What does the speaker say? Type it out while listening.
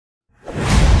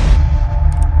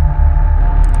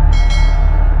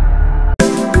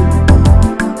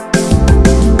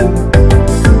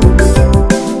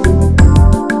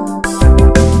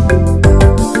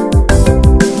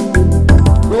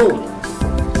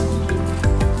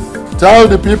Tell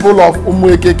the people of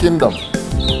Umueke Kingdom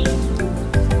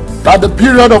that the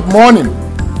period of mourning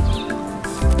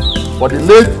for the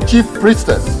late chief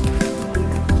priestess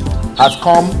has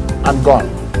come and gone.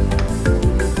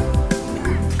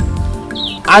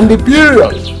 And the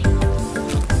period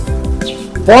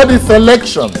for the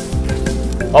selection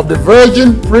of the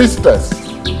virgin priestess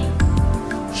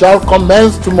shall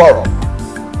commence tomorrow.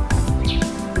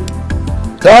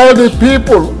 Tell the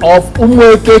people of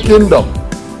Umueke Kingdom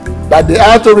that they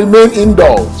are to remain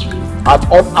indoors at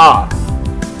odd hours.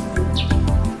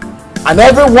 And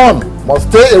everyone must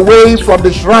stay away from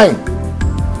the shrine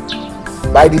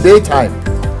by the daytime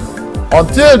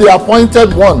until the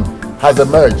appointed one has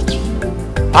emerged.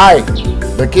 I,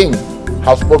 the king,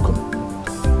 have spoken.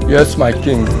 Yes, my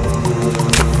king.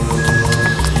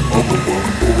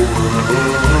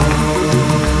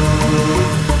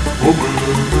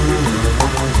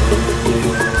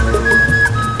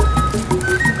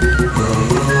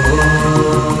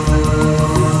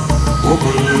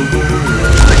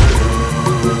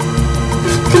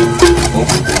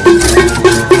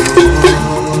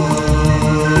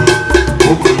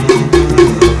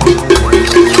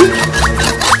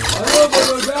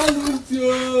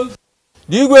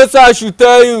 The Igwe should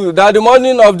tell you that the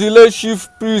morning of the late chief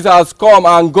priest has come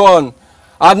and gone,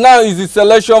 and now is the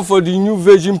selection for the new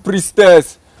virgin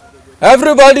priestess.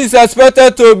 Everybody is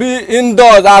expected to be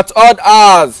indoors at odd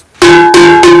hours.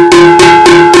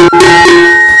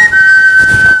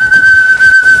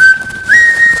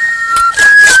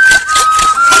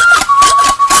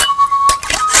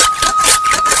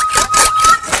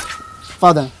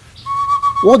 Father,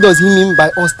 what does he mean by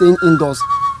us staying indoors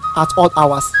at odd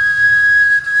hours?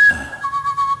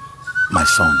 My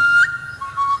son,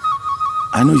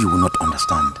 I know you will not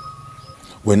understand.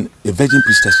 When a virgin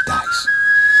priestess dies,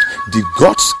 the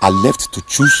gods are left to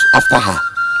choose after her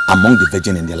among the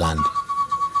virgin in the land.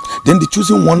 Then the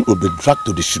chosen one will be dragged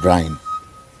to the shrine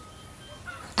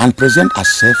and present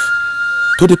herself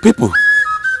to the people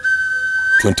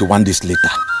 21 days later,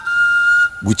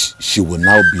 which she will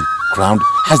now be crowned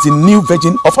as the new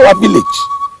virgin of our village.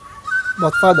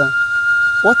 But Father,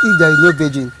 what if there is no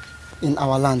virgin in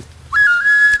our land?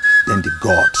 Then the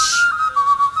gods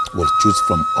will choose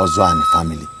from Ozo and the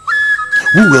family,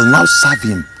 who will now serve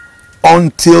him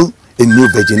until a new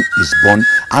virgin is born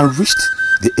and reached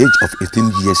the age of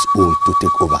 18 years old to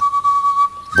take over.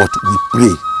 But we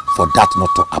pray for that not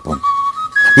to happen.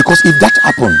 Because if that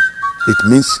happens, it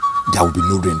means there will be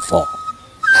no rainfall.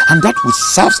 And that will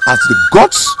serve as the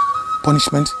God's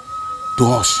punishment to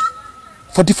us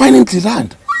for defining the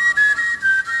land.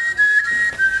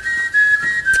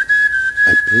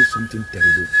 I pray something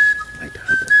terrible might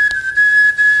happen.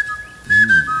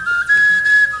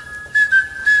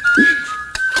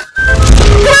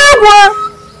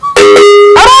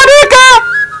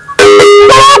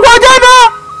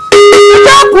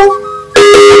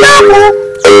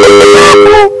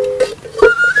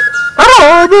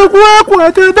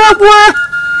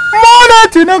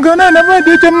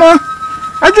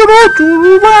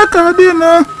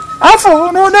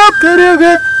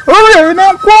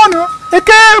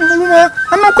 Eke mulume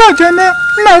anako jene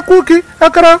na kuki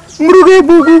akara muruge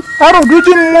bugu aro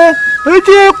duji mo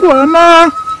eje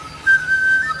kwana.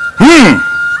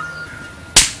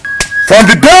 From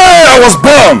the day I was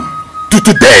born to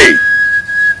today,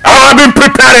 I have been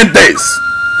preparing this.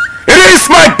 It is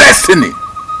my destiny,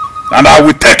 and I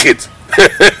will take it.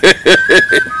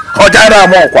 Ojara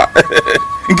mokwa.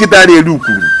 Nkita re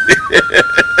luku.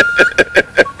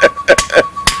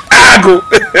 Agu.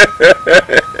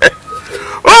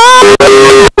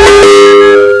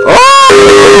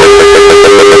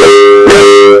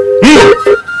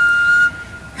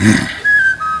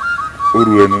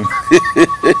 Uruenu.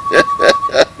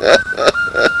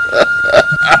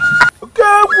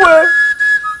 Kakwe.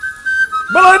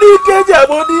 Balike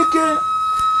jabodike.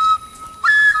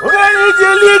 Ogani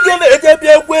jelige na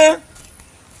ejebiekwe.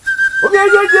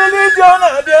 Ogeje jeli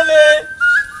jona biele.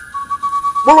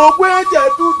 Bolokwe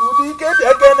jatudu dike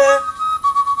biakene.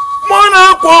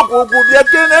 Mona kwokwu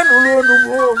biakene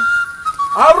nulunumu.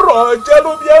 Aro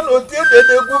jelu biano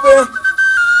tiedede gube.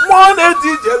 Mona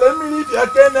ti jele mili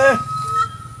biakene.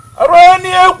 Aro ni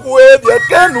ekwe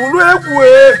biakene nulu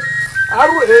ekwe.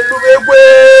 Aro elu ekwe.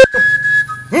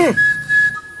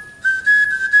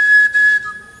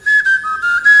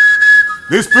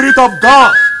 The Spirit of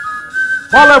God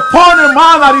fall upon a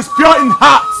man that is pure in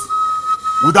heart,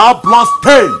 without blood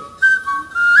stain.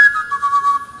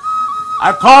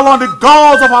 I call on the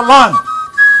gods of our land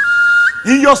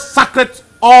in your sacred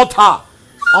altar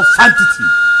of sanctity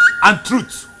and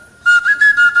truth.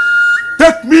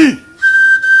 Take me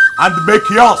and make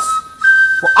yours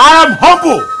For I am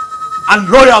humble and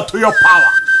loyal to your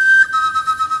power.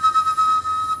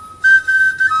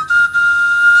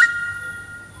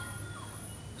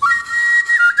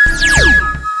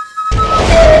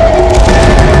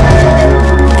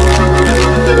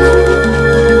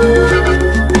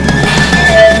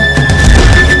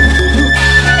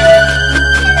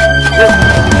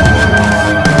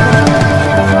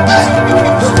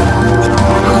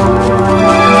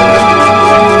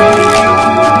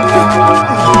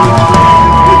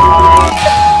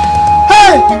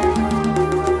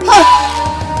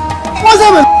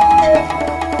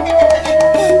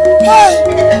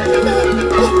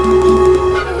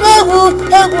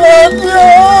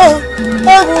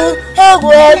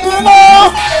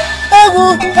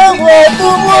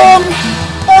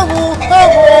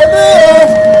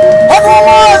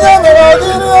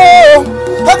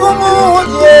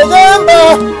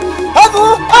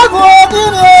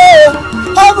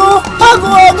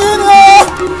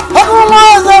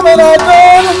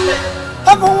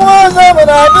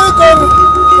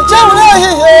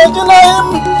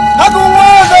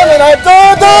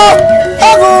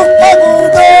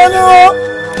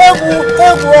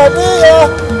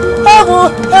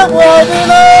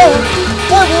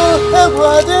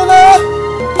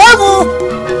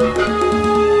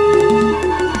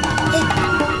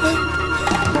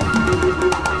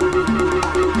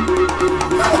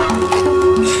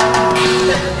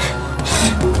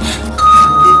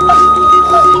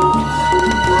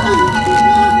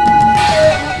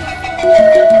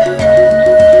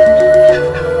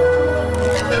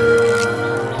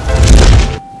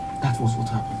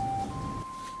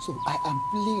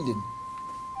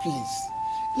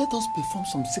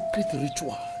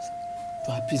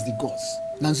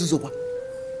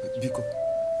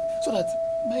 So that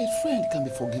my friend can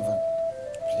be forgiven.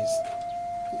 Please.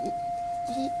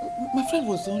 My friend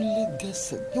was only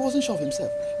guessing. He wasn't sure of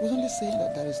himself. He was only saying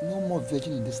that there is no more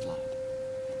virgin in this land.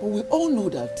 But we all know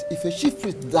that if a chief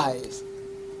priest dies,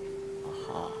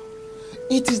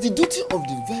 it is the duty of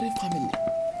the very family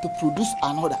to produce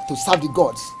another to serve the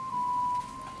gods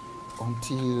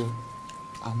until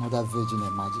another virgin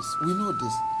emerges. We know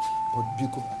this, but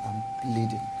Biko, I'm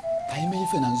pleading.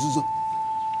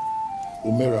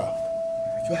 Umera.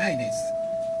 Your Highness.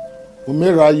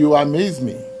 Umera, you amaze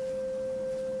me.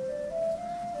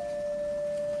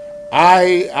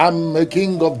 I am a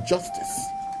king of justice.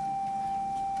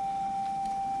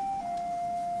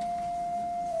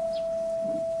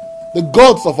 The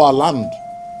gods of our land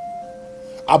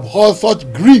abhor such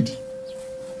greed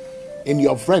in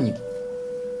your friend,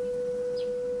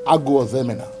 Agu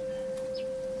Ozoemena.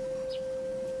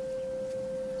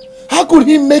 How could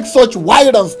he make such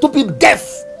wild and stupid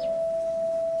guess?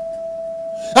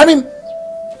 I mean,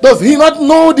 does he not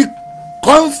know the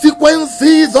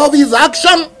consequences of his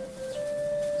action?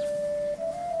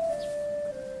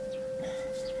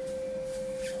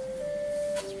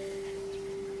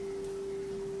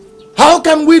 How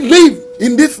can we live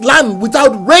in this land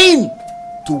without rain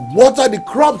to water the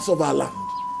crops of our land?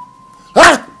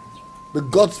 Huh? The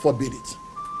gods forbid it.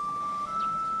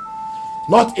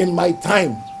 Not in my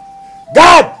time.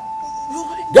 God!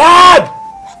 God!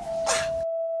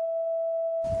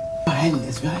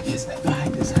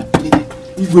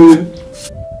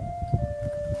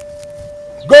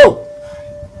 Go!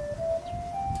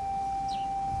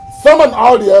 Summon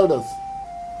all the elders.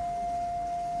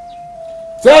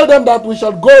 Tell them that we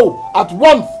shall go at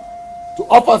once to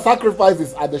offer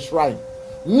sacrifices at the shrine.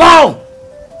 Now!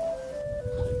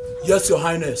 Yes, Your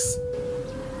Highness.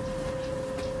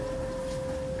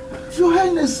 Your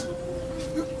Highness!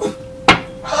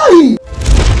 Hi!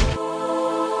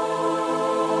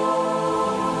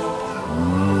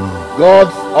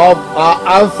 Gods of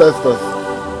our ancestors.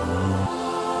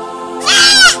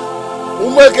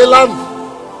 Umueke land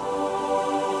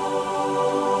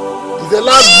is a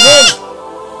land known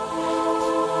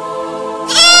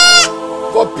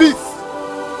for peace.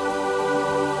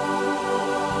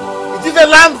 It is a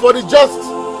land for the just,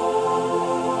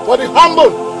 for the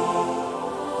humble,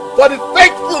 for the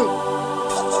faithful,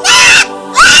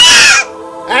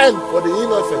 and for the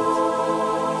innocent.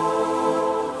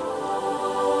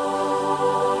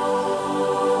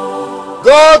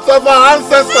 Gods of our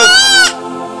ancestors,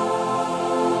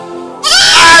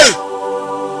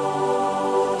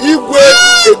 Igwe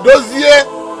Edozie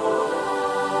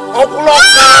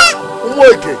Okuloka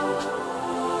Umueke,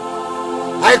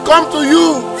 I come to you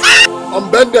on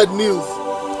bended knees.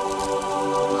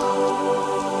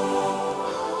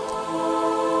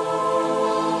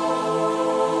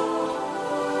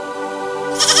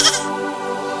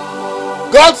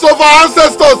 Gods of our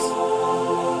ancestors,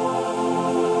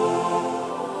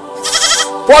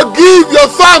 forgive your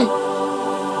son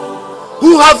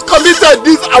who has committed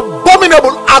this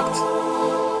abominable act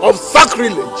of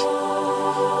sacrilege.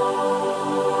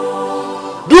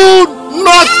 Do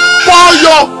not pour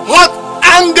your hot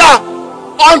anger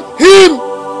on him.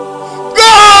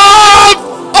 God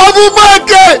of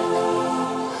Umueke,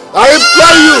 I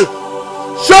implore you,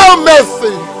 show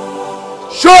mercy,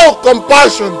 show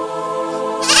compassion.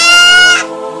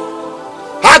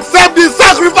 Accept the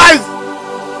sacrifice.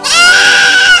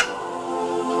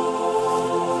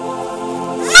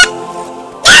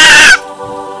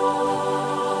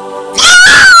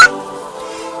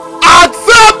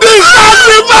 Accept the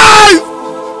sacrifice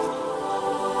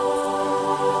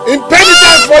in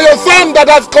penitence for your son that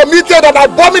has committed an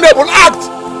abominable act.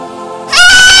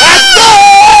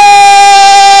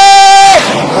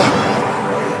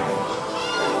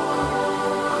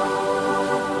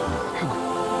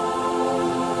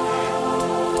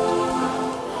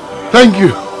 Thank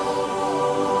you.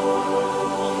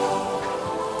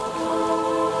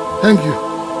 Thank you.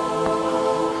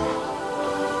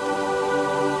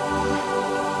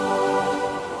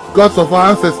 Gods of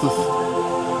our ancestors,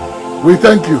 we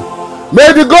thank you.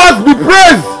 May the gods be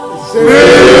praised.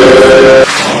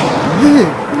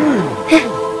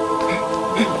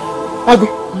 Agu.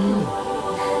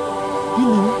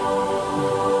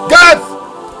 Gods,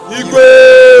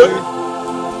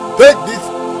 take this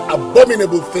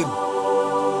abominable thing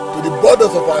to the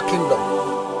borders of our kingdom.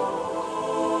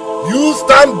 You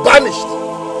stand banished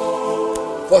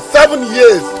for 7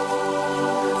 years,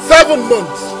 7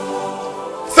 months,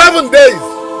 7 days,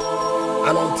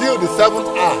 and until the 7th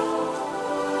hour.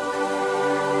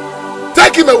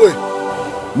 Take him away.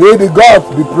 May the gods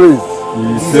be praised.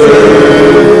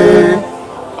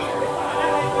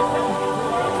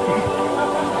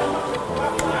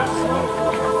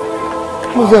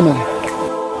 Ozoemena.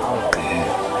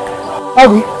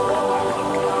 Agu.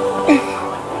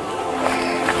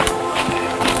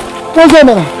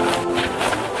 Ozoemena.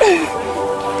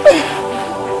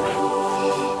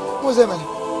 Ozoemena.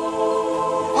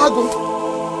 Agu.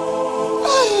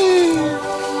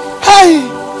 Hey.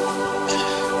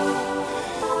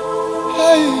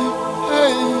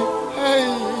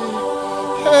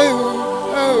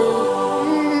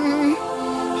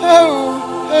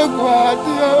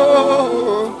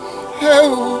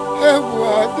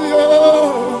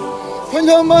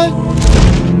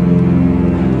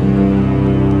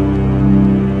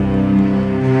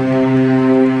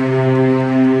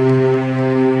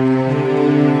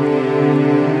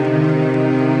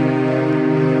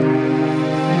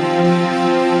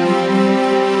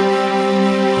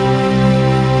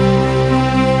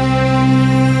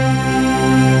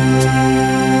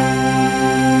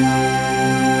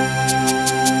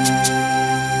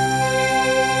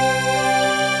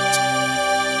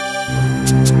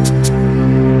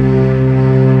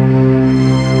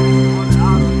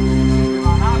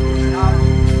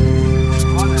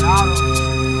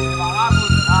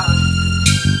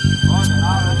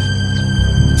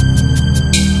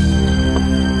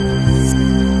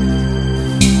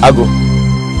 Agu,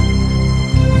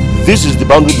 this is the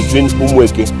boundary between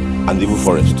Umueke and the evil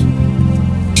forest.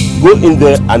 Go in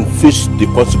there and face the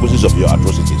consequences of your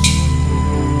atrocities.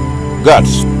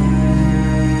 Guards.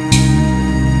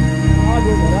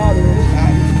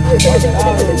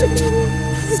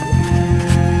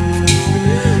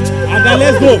 Ada,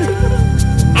 let's go.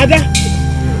 Ada.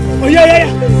 Oh, yeah.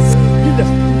 Give them.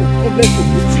 Oh, let's go.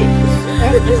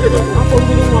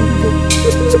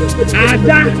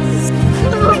 Ada. Let's go.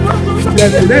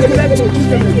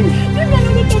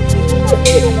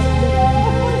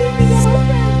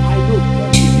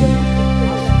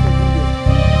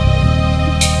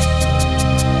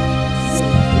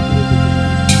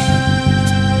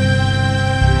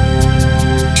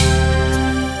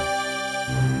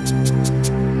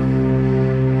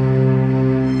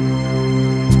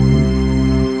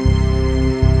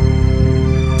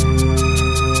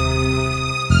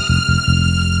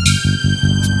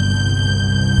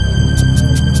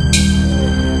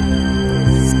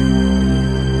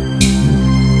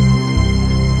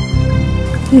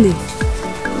 Nne,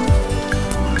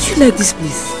 do you like this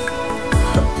place?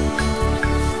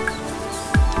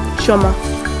 Shoma,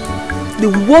 the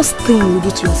worst thing you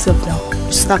do to yourself now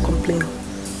is start complaining.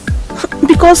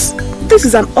 Because this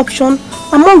is an option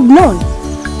among none.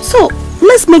 So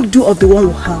let's make do of the one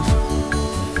we have.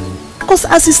 Because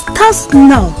as it stands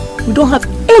now, we don't have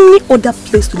any other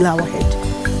place to lay our head.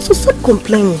 So stop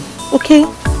complaining, okay?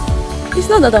 It's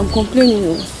not that I'm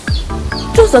complaining,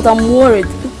 just that I'm worried.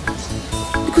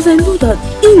 Because I know that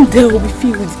in there will be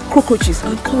filled with cockroaches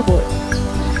and cobwebs.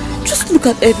 Just look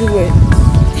at everywhere.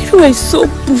 Everywhere is so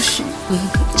bushy.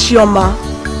 Chioma,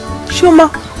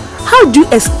 how do you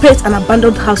expect an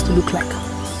abandoned house to look like?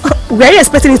 Were you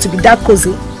expecting it to be that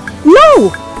cozy? No!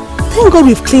 Thank God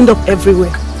we've cleaned up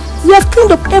everywhere. We have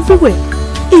cleaned up everywhere.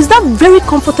 Is that very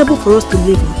comfortable for us to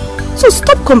live in? So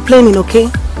stop complaining, okay?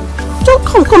 Just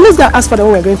come, let's go ask for the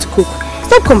one we're going to cook.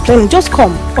 Stop complaining, just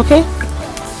come, okay?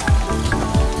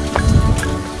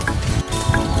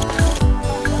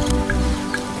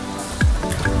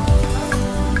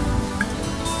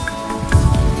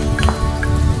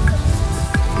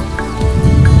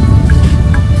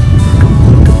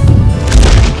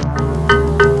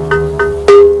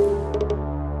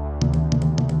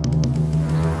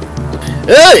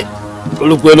 Hey!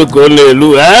 Look, eh?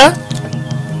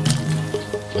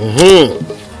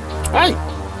 Hi.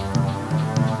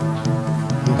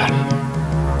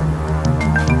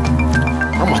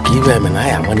 I'm a key woman. I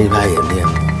am money by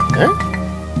eh?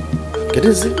 Get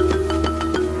it?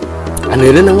 And I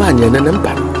didn't want you and then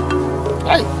ban.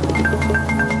 Hi.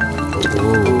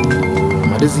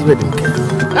 Oh, what is he wedding?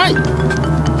 Hi.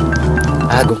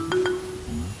 Agu.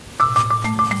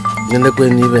 Then the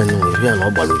queen even if you are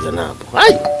not balloon.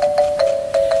 Hi.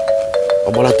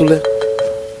 Obolatule.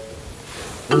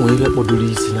 We let me do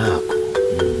this now.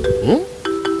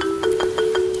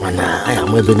 Mana, I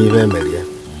am even married.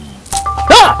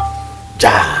 Ah!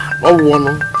 Ja! Oh,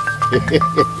 one.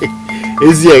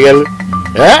 Is he again?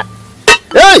 Eh?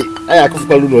 Hey! I have to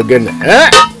follow again. Eh?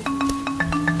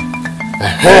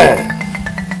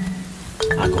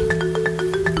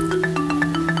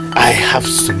 I have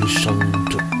solution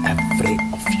to every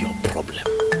of your problem.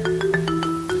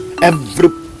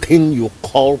 Everything you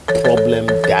call problem,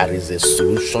 there is a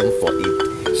solution for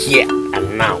it here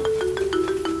and now.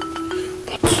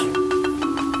 But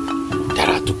there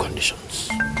are two conditions.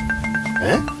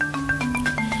 Eh?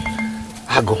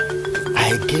 Agu,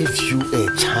 I gave you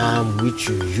a charm which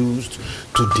you used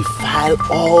to defile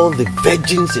all the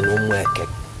virgins in Umueke.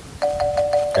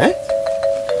 Eh?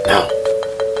 Now,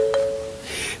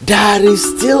 there is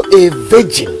still a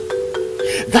virgin.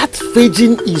 That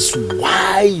virgin is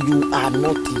why you are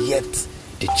not yet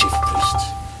the chief priest.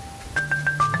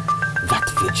 That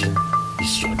virgin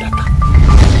is your daughter.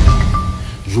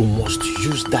 You must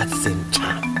use that same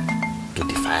charm to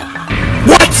defile her.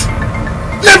 What?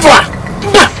 Never!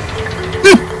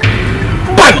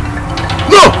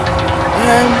 No!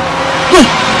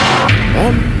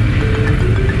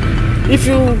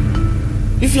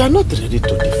 If you are not ready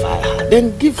to defile her,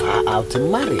 then give her out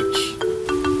in marriage.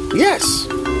 Yes.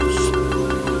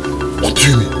 What do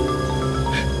you mean?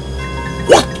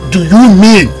 What do you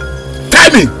mean?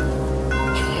 Tell me!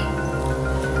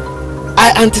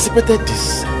 I anticipated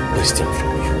this question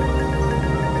from you.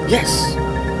 Yes.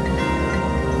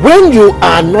 When you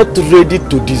are not ready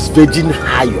to disvirgin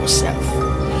her yourself,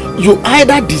 you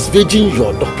either disvirgin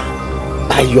your daughter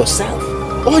by yourself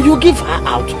or you give her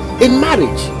out in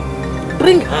marriage.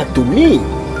 Bring her to me.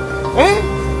 Eh?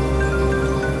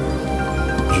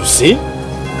 You see?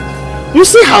 You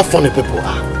see how funny people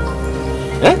are?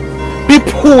 Eh?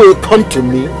 People will come to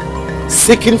me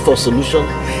seeking for solution.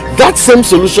 That same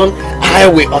solution I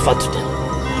will offer to them.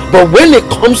 But when it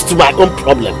comes to my own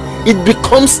problem, it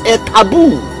becomes a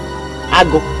taboo.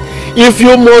 Agu, if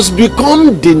you must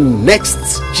become the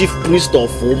next chief priest of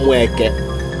Umueke,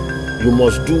 you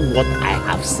must do what I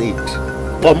have said.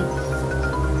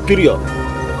 Period.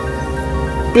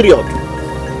 Period.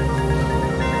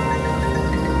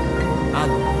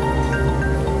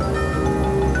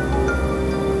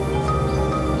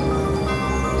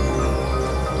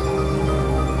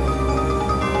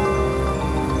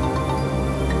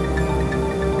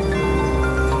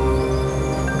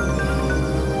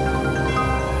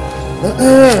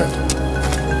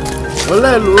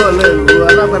 Olelu,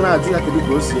 alabana aju ya kedi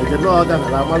gosi eje no ga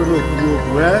na amalu no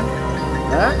ku eh?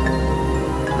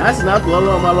 Asi na to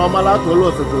lo mala to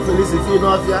lo fe to felisi fi no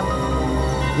afia.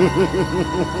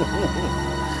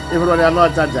 Everybody are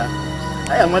not jaja.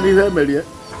 I am money here merie.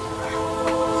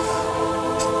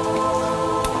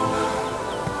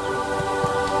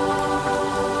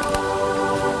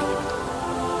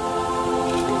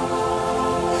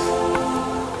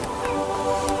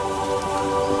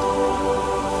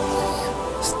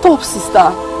 Stop,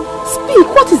 sister. Speak.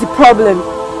 What is the problem?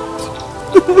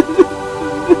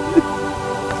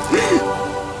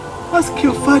 Ask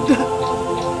your father.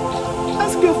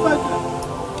 Ask your father.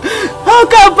 How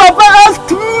can Papa ask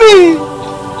me,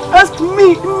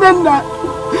 Nena,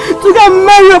 to go and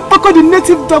marry Opoko, the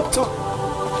native doctor,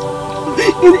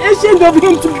 in exchange of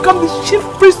him to become the chief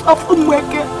priest of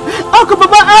Umueke? How could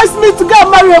Papa ask me to go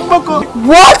and marry Opoko?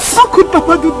 What? How could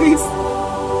Papa do this?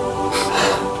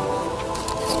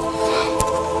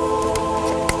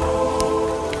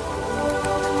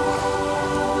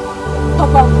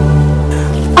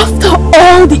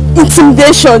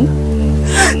 intimidation,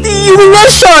 the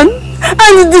humiliation,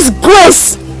 and the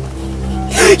disgrace.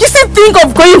 You still think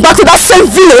of going back to that same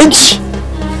village?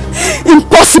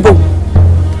 Impossible.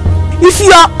 If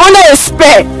you are under a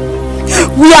spell,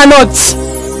 we are not.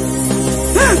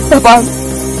 Papa,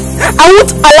 I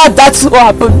won't allow that to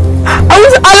happen. I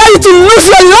won't allow you to lose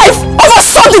your life over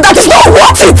something that is not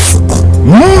worth it.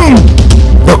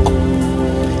 Look,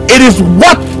 it is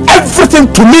worth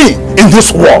everything to me in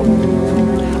this world.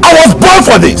 I was born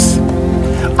for this.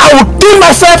 I will kill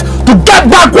myself to get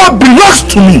back what belongs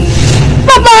to me.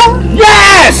 Papa!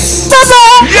 Yes!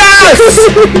 Papa! Yes!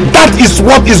 That is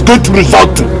what is going to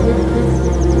result to.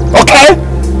 Okay?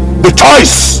 The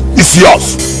choice is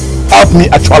yours. Help me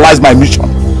actualize my mission.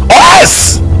 Or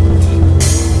else,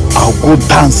 I'll go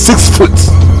down 6 feet.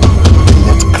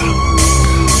 Let go.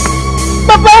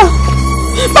 Papa!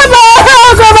 Papa!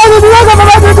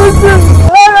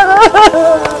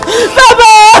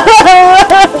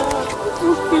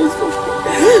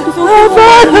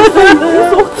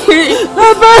 It's okay.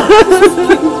 Papa!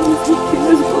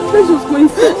 Let's just go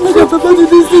inside. Papa,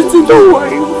 don't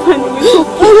worry.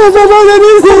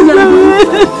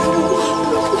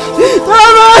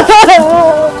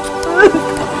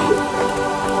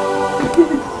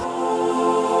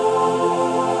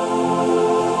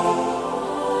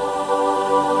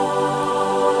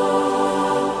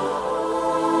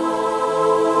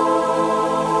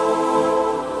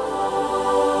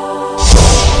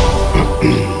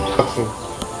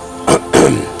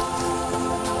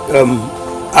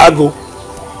 Agu,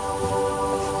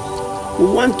 we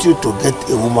want you to get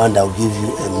a woman that will give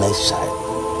you a nice child.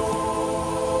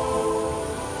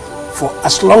 For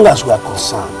as long as we are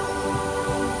concerned,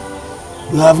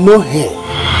 you have no hair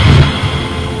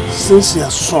since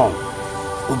your son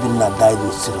Obinna died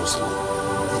mysteriously.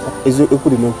 Is it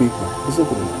equal to people? Is it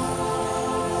equal?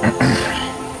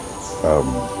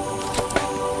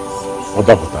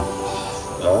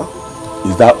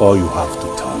 Is that all you have to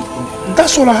tell me?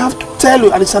 That's all I have to tell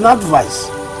you, and it's an advice.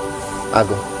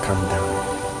 Agu, calm down.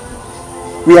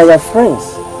 We are your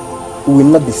friends. We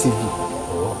will not deceive you.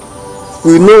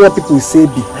 We know what people will say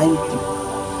behind you.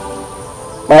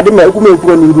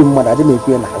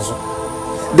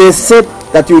 They said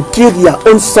that you killed your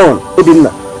own son,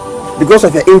 Obinna, because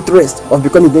of your interest of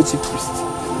becoming a chief priest.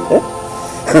 Eh?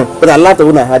 But I laughed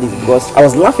when I heard it because I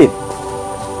was laughing.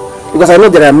 Because I know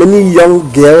there are many young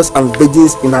girls and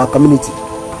virgins in our community.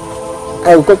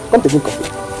 I will come to think of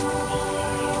it.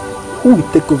 Who will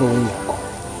take over when you are gone?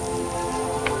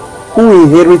 Who will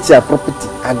inherit your property,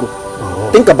 Agu?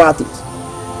 Think about it.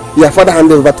 Your father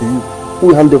handed over to you. Who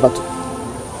will hand over to?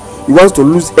 He wants to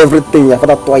lose everything your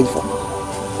father toiled for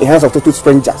in hands of total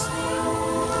strangers.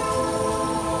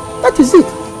 That is it.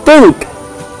 Think.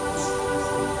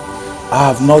 I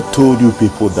have not told you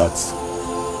people that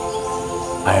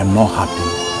I am not happy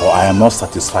or I am not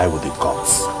satisfied with the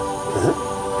gods.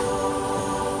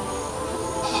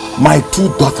 My 2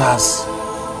 daughters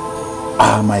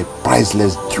are my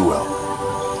priceless jewel.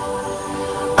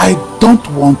 I don't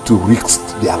want to risk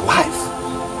their life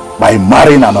by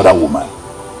marrying another woman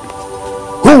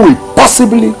who will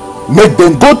possibly make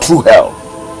them go through hell.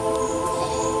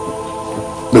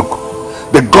 Look,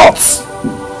 the gods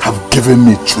have given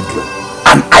me children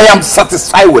and I am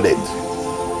satisfied with it.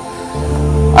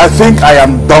 I think I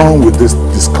am done with this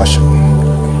discussion.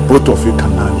 Both of you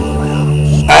can now leave my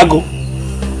house. Agu,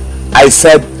 I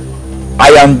said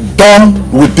I am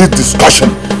done with this discussion.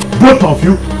 Both of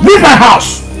you, leave my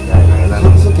house.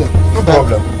 It's okay. No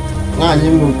problem.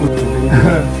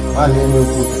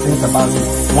 Think about it.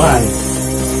 Why?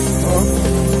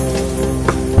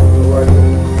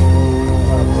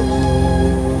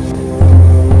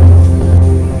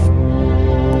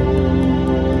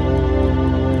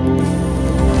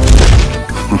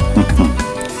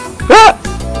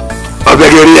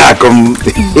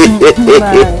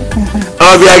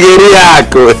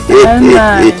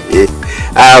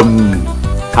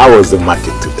 How was the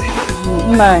market today?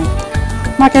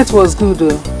 Market was good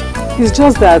though. It's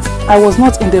just that I was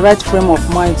not in the right frame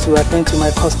of mind to attend to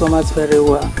my customers very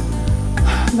well.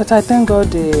 But I thank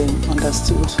God they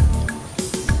understood.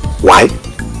 Why?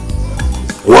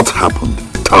 What happened?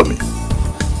 Tell me.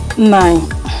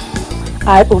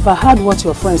 I overheard what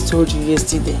your friends told you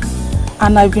yesterday,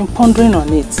 and I've been pondering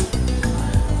on it.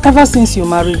 Ever since you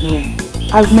married me,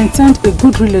 I've maintained a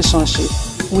good relationship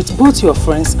with both your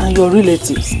friends and your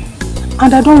relatives,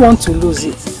 and I don't want to lose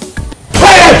it.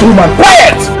 Quiet, woman,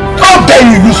 quiet! How dare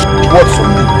you use words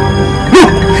on me? Look,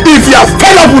 if you are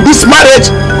fed up with this marriage,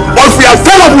 or if you are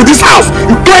fed up with this house,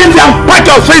 you go in there and pack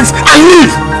your things and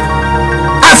leave.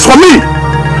 As for me,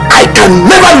 I can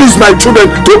never lose my children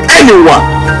to anyone.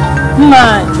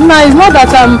 Nah, it's not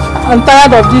that I'm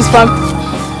tired of this family.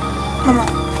 Mama,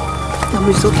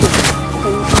 it's okay.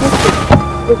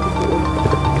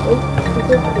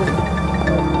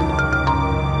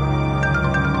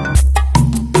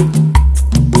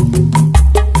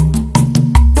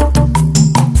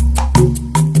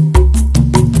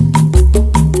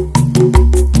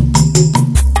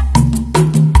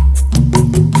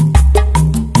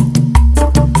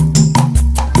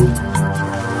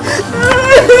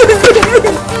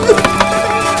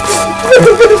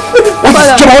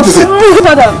 What is it?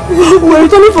 Father, we're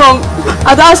returning from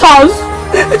Ada's house.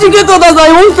 Ejike told us that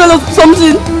he won't tell us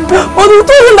something. But we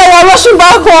told him that we are rushing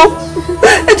back home.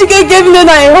 Ejike gave him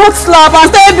a hot slap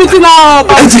and started beating her up.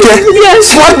 Ejike?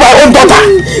 Yes. Slap my own daughter?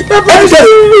 Papa,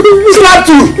 slap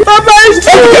you? Papa,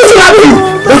 slap you?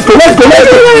 Let's go.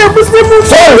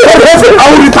 Sorry, I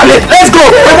will retaliate. Let's go.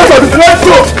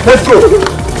 Let's go.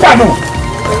 Come on.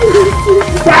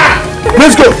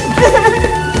 Let's go.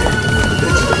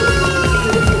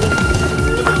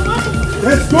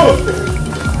 Let's go!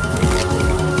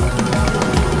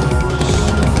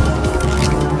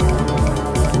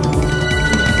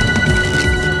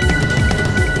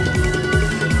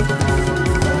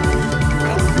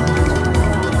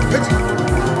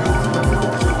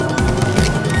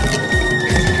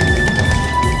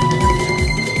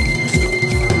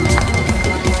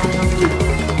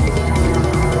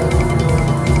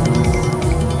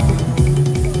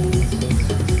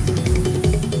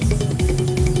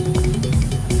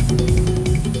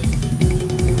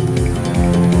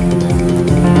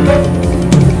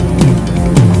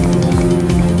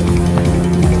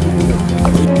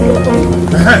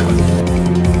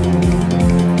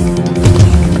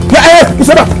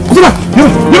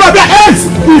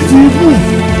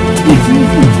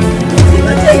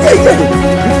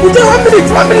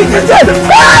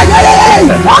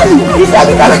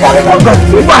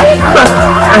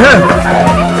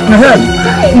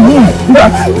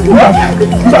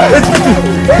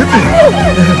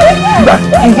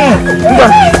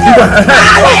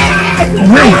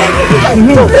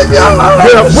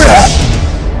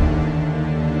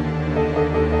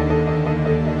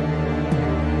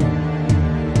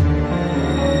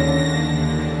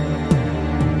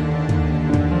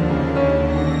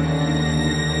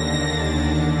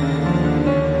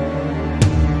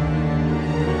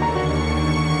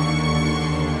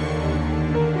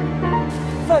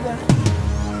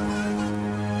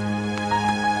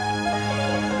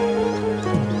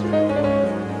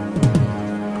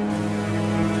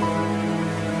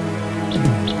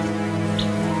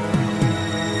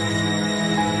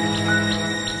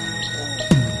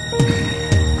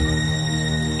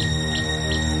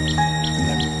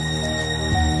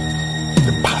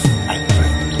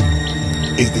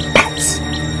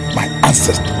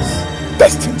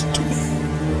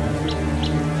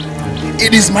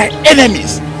 It is my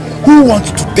enemies who want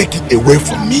to take it away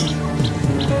from me.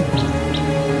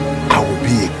 I will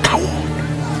be a coward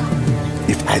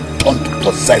if I don't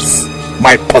possess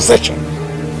my possession.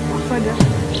 Father,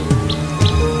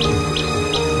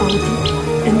 I will do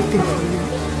anything for you.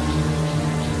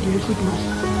 You're a good man.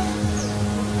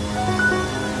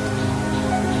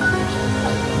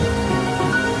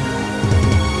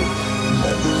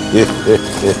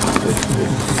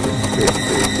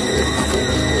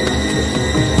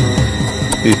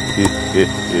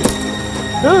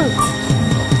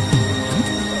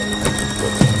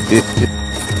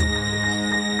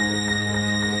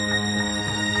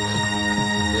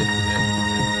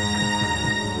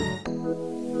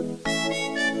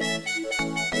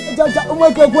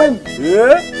 Umueke kwenu.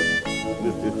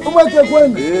 Umueke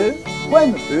kwenu.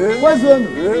 Kwenu. Kwenu.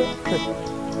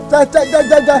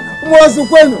 Mwazu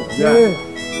kwenu.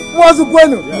 Mwazu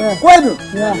kwenu. Kwenu.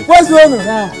 Kwenu.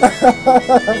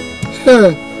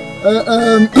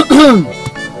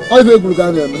 Oive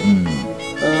gulgane.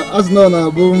 Asno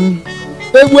na bum.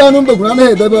 Egbu anu mbe gulane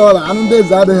he debe ola anu de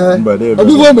zade he.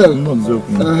 Obigo mel.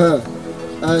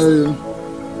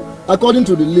 According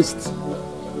to the list,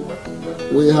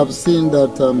 we have seen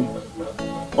that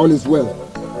all is well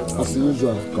as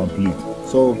usual. Complete.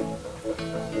 So,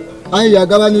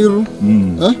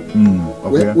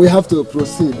 we have to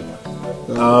proceed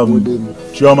with the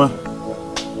Chioma,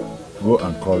 go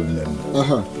and call them.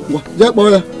 Jack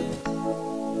boy.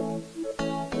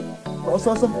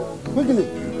 Also, quickly.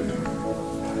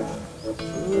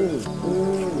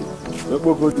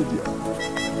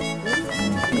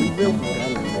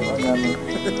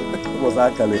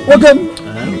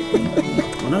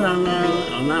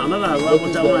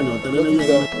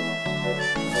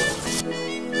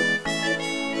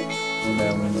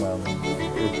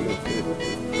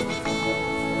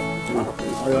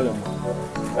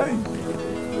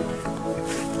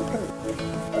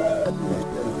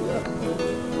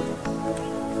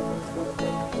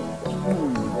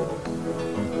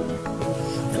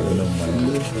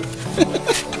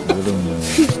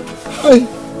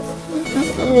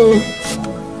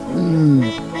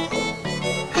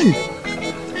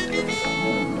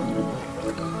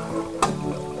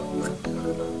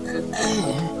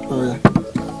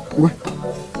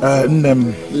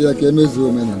 Nnem. Ya ke Agu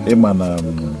Ozoemena. Emana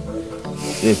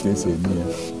etu esi emi ya.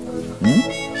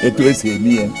 Etu esi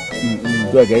emi ya.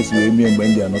 Tu aga esi emi mgbe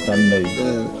ndị anọta nne ya.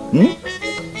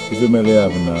 Ife mere ya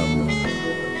bụ na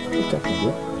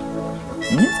chapugo.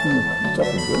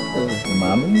 Chapugo.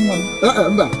 Manu nwa.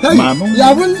 Manu.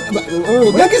 Ya bụ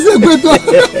ya kise gweto.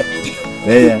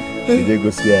 Ya. Ije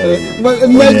gosi ya.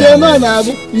 Mmeje na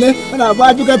abụ ne na ba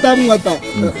ajukata nwata.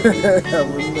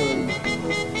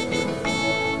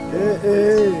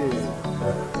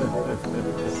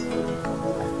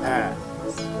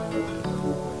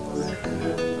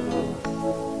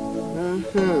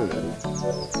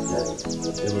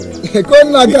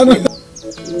 Con la cama.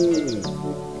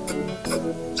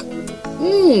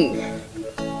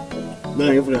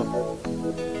 No, you're from.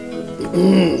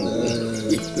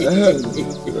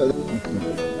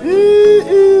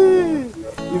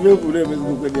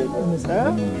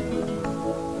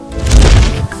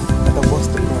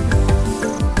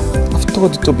 I've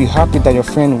told you to be happy that your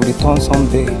friend will return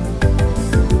someday.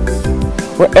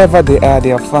 Wherever they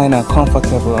are fine and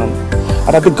comfortable, and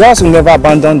that the gods will never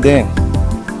abandon them.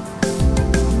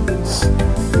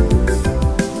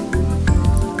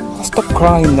 Stop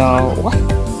crying now. What?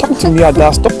 Talk to me,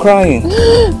 Ada. Stop crying.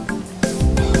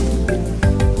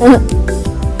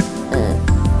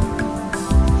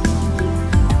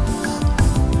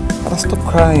 Ada, stop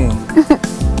crying.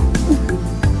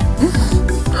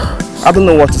 I don't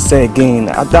know what to say again.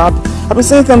 Ada, I've been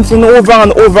saying something over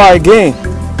and over again.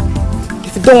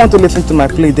 If you don't want to listen to my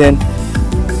plea, then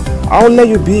I'll let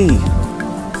you be.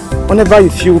 Whenever you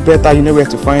feel better, you know where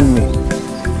to find me.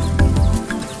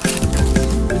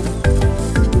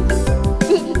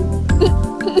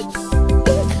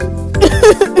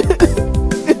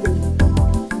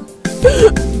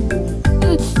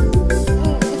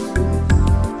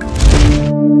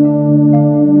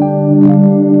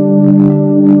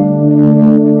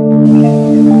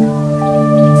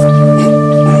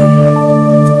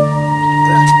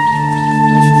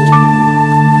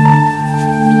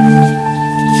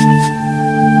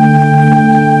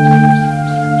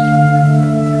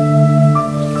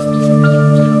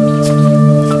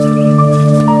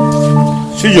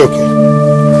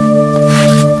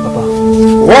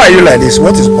 Why are you like this?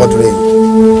 What is bothering you?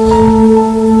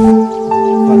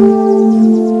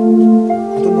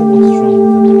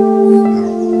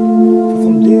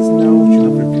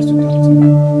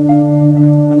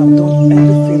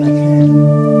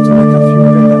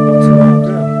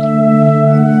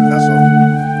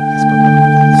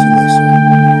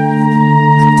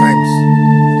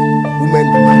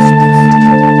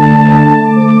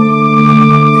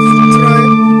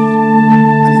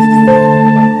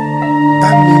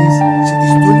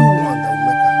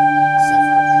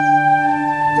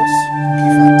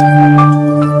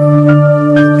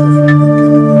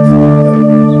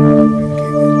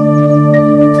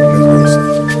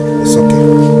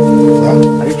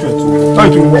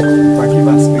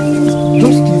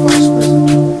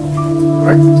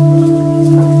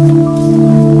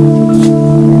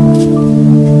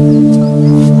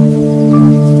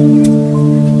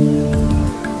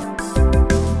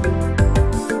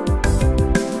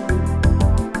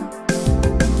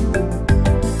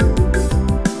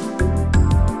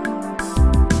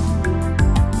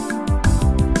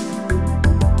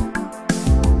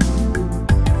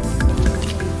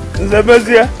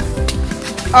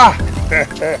 Ah,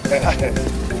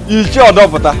 you sure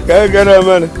don't put that? Can I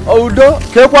man? Oh, do.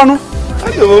 Can one?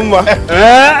 I don't know.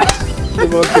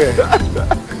 Okay.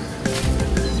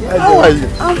 How are you?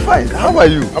 I'm fine. How are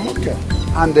you? I'm okay.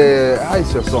 And how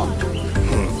is your son?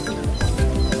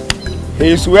 He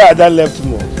is where I left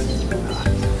him.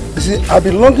 You see, I've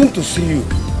been longing to see you.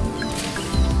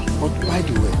 But by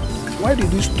the way, why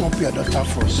did you stop your daughter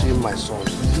from seeing my son?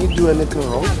 Did he do anything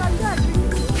wrong?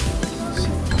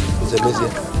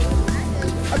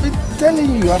 I've been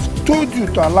telling you, I've told you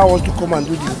to allow us to come and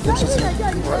do the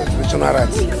traditional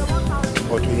rites.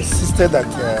 But we insisted that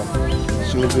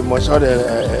she will be matured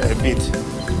a bit.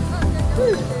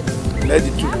 Let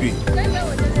it to be.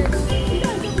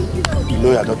 You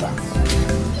know your daughter.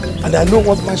 And I know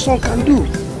what my son can do.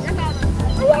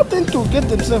 I want them to get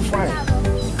themselves fine.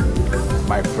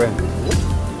 My friend,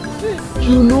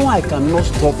 you know I cannot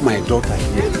stop my daughter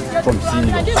here from seeing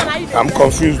you. I'm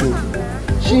confused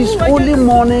though. She's only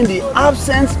mourning the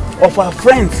absence of her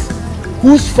friends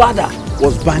whose father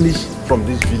was banished from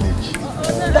this village.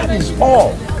 That is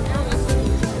all.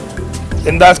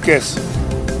 In that case,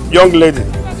 young lady,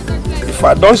 if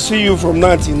I don't see you from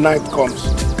now till night comes,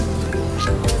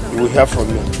 you will hear from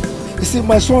me. You see,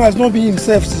 my son has not been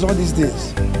himself since all these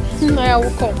days. No, I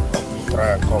will come.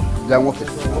 Try and come.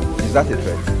 Is that a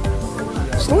threat?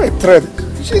 It's not a threat.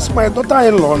 She's my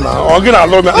daughter-in-law now. I'm going to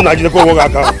allow me to go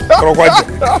work out.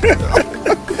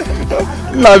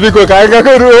 Na biko ka ga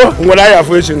ko ro. Ngwa ya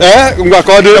fashion. Ngwa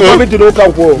ka do. Ko bi ti no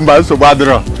kan ko. Mba so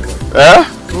badro.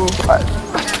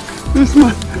 This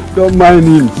man don't mind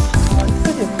him.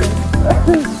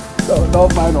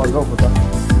 Don't mind or go for that.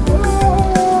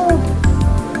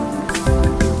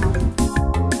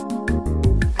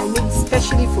 I made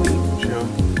especially for you. Sure.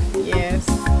 Yes.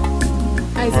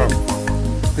 How is it?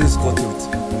 Please go to it.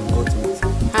 Go to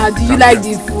it. Do you like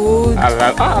the food? I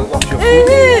love your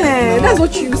food. That's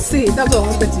what you say. That's what I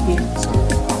wanted to hear.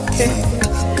 Okay.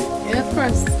 Yeah, of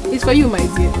course. It's for you, my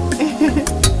dear. Okay.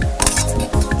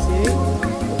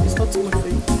 It's not too much for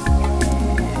you.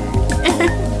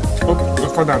 Your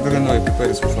father didn't know he prepared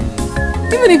this food for me.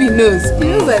 Even if he knows I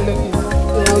love you.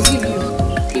 Then I'll give you.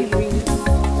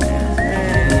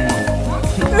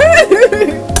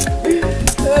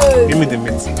 Give me the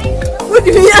meat. What do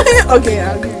you mean? Okay,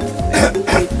 I'll give you.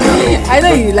 I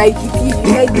know you like it. You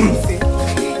like this.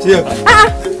 Cheers.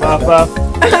 Papa.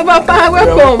 Papa,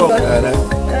 welcome.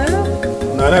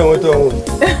 Nana, I want to.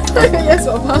 Yes,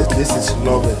 Papa. This is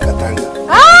love and Katanga.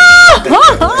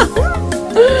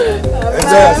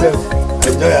 Enjoy yourself.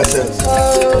 Enjoy yourself.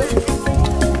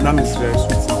 That meat is very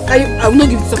sweet. I will not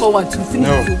give you the second one to finish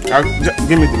the food.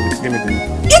 Give me the meat. Give me the meat.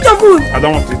 Eat the food. I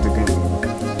don't want to eat again.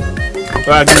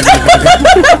 Your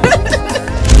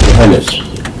Highness,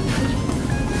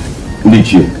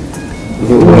 Nichi,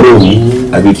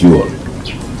 I greet you all.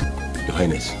 Your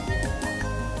Highness,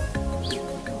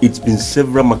 it's been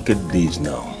several market days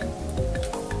now,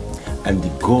 and the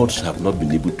gods have not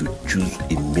been able to choose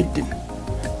a maiden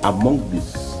among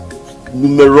these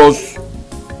numerous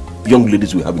young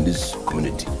ladies we have in this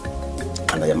community.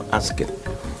 And I am asking,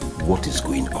 what is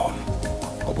going on?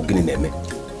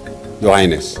 Your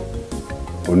Highness,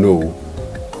 no,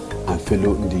 and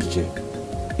fellow Ndiche,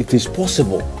 it is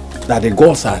possible that the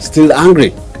gods are still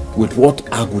angry with what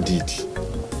Agu did.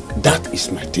 That is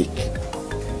my take.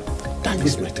 That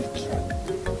is my take.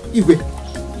 Igwe,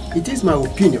 it is my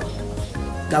opinion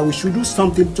that we should do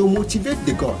something to motivate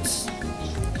the gods.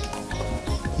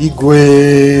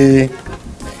 Igwe,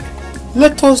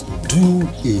 let us do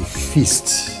a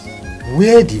feast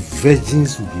where the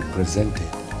virgins will be presented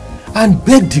and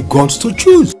beg the gods to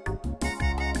choose.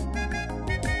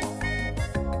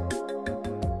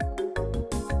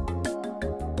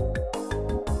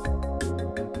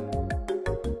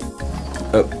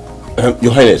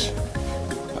 Your Highness,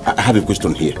 I have a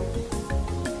question here.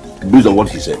 Based on what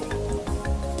he said,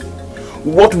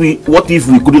 what if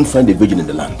we couldn't find a virgin in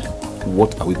the land?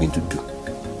 What are we going to do?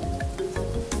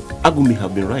 Agu may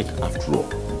have been right after all,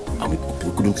 and we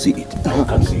couldn't see it. We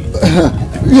can't see it.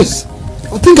 Yes,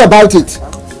 think about it.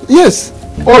 Yes.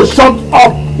 Oh, shut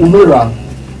up, Umera.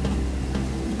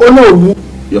 Oh no,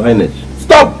 Your Highness.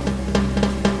 Stop!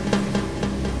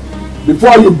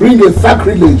 Before you bring a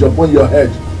sacrilege upon your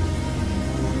head,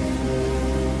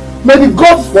 may the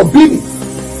gods forbid it.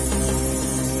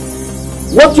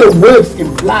 What your words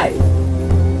imply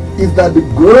is that the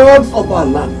gods of our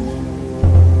land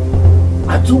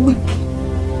are too weak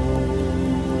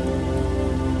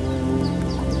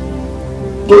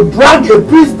to drag a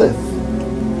priestess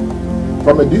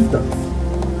from a distance.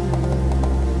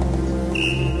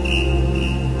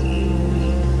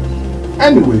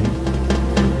 Anyway,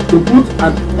 to put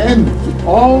an end to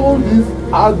all these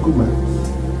arguments,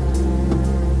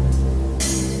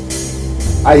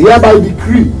 I hereby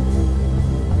decree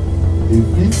a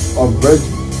feast of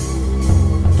virgins.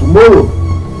 Tomorrow,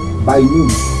 by noon,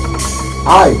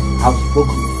 I have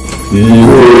spoken.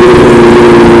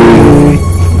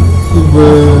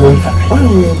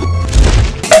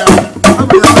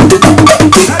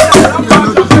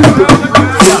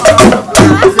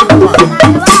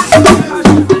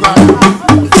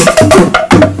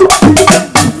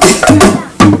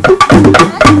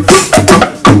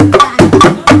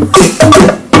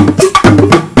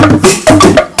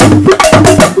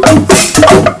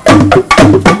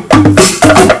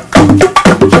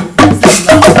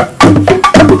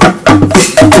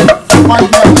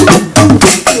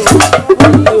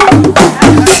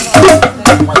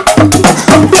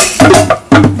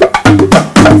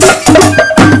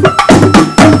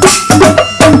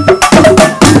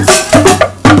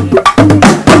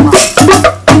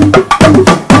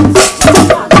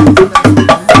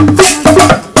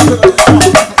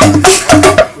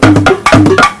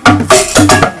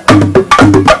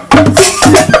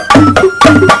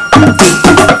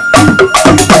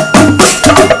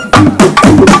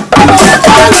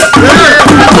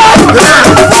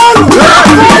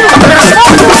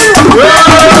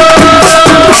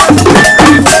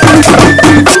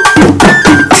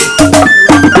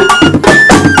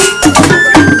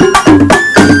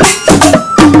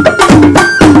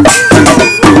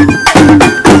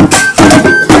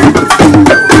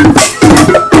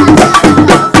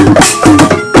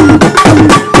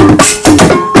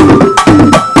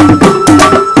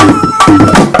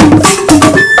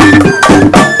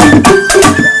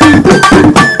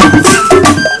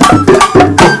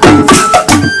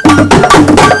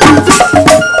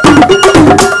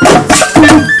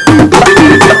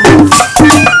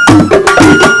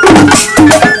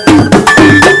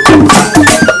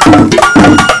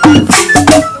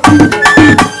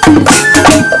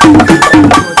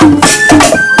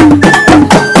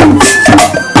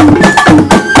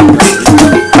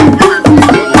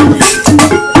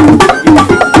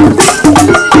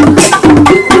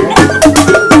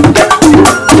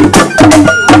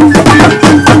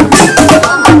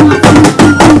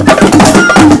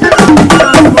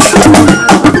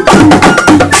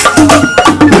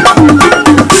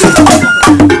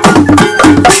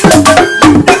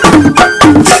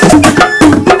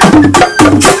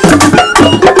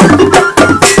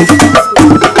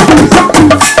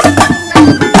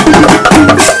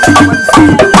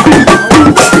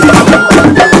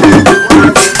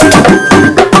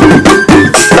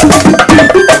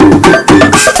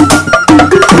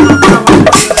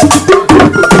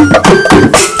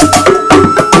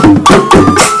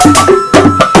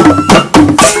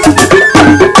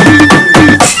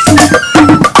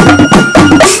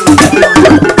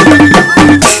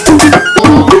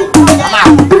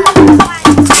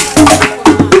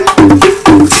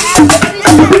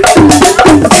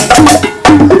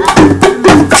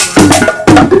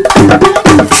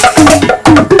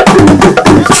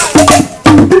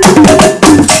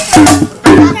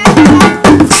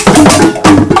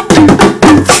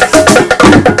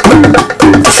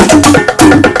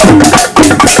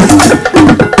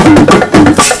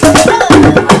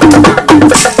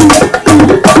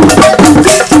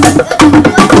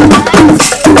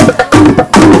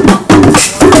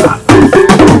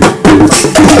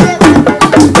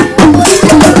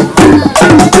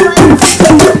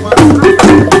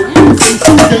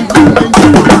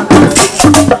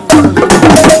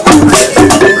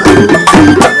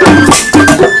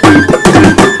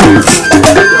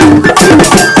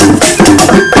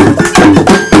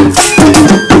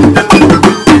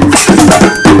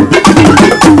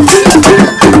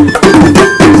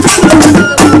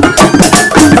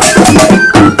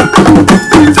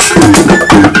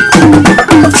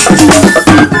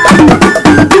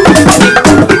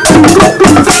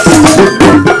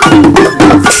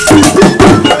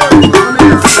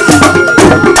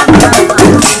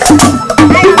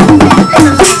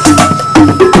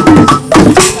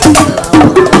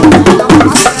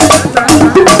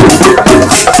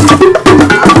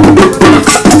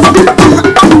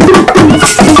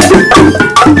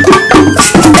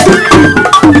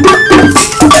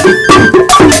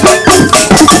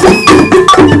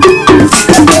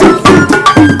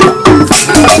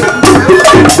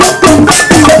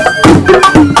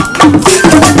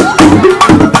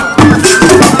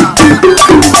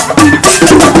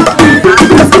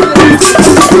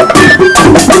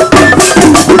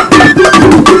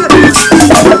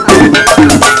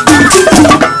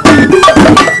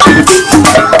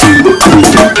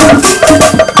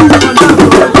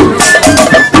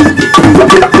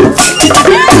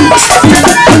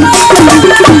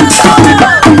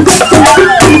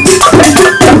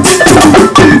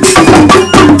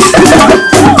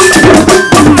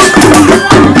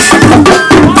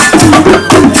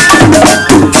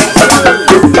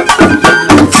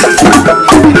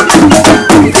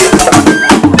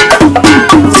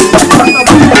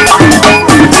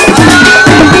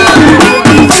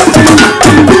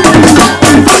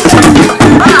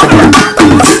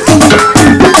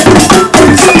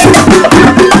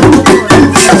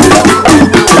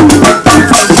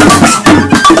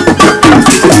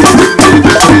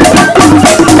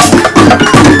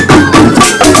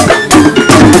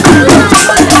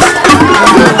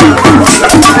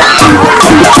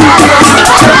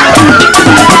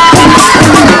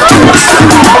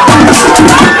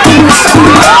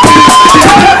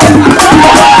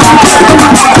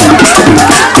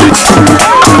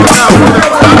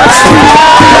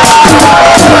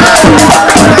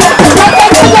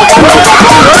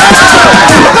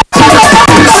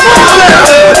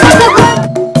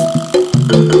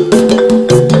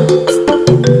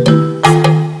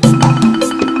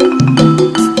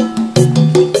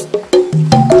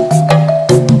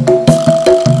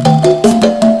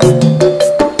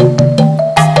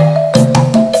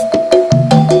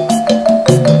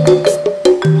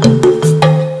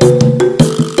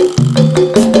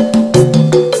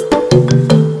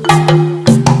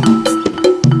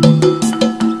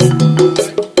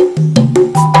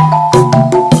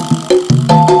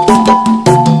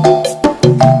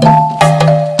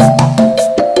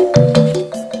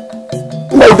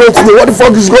 What the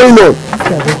fuck is going on?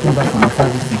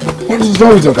 What is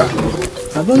wrong with your car?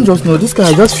 I don't just know. This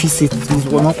guy just fix it. He's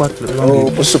not quite long. Oh,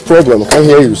 what's the problem? I can't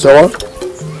hear you. So what?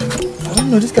 I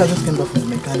don't know. This guy just came back from the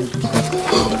mechanic.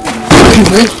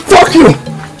 Fuck you!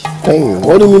 Damn,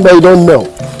 what do you mean by you don't know?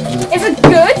 Is it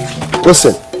good?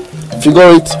 Listen, figure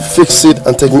it, fix it,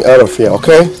 and take me out of here,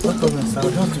 okay? No problem, sir.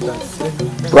 I'll just do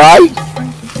that. Right?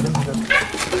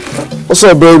 What's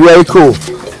up, baby? Are you cool?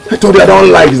 I told you I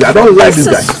don't like this. I don't like this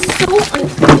guy.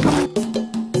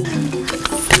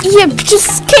 Yeah,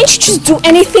 can't you just do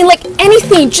anything? Like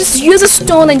anything. Just use a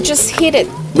stone and just hit it.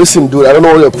 Listen, dude, I don't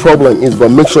know what your problem is, but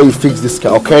make sure you fix this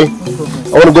car, okay?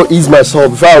 I want to go ease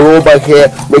myself. Before I roll back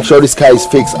here, make sure this car is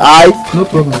fixed, alright? No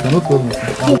problem, sir. No problem.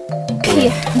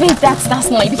 Yeah, babe, that's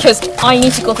not because I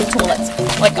need to go to the toilet.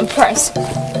 Like, I'm pressed.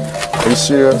 Are you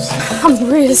serious? I'm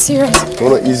really serious. You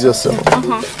want to ease yourself?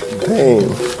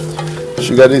 Damn.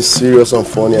 Sugar, this is serious and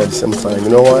funny at the same time. You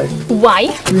know why?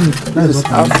 Why? This is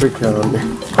Africa.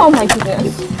 Oh my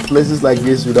goodness. Places like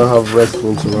this, we don't have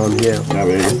restrooms around here. Yeah,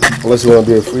 baby. Unless you want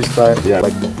to do a freestyle,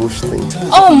 like the bush thing.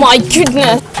 Oh my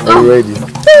goodness. Are you ready?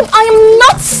 Babe, I'm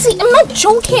not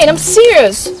joking. I'm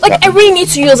serious. Like, I really need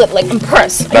to use it. Like, I'm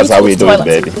pressed. That's how we do it,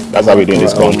 baby. That's how we do in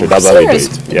this country. That's how we do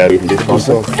it. Yeah, in this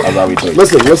country. That's how we do it.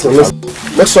 Listen.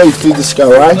 Make sure you fix this car,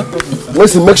 right?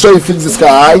 Listen, make sure you fix this car,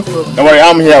 right? Don't worry,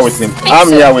 I'm here with him. I'm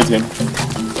here with him.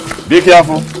 Be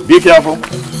careful. Be careful.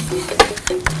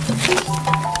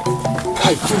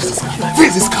 Hey, fix this car.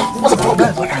 Fix this car. What's the problem?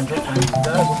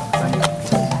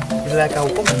 It's like I'll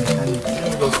come and mechanic.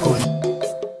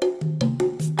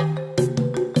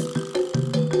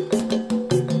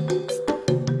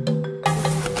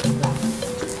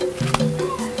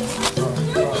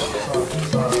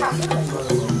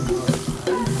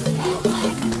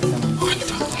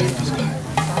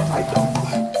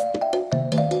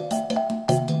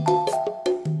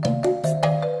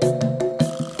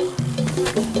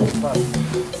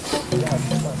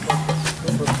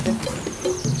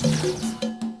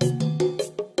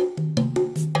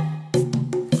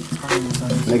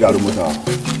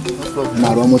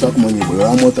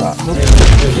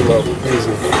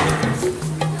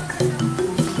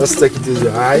 Let's take it easy,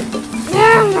 alright?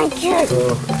 Yeah, my God.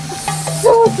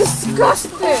 So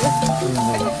disgusting.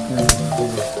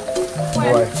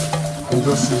 Why? You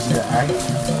just use your eye.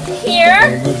 Here?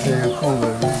 This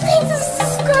is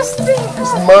disgusting.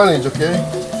 Just manage, okay?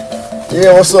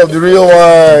 Yeah, what's up? The real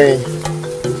wine.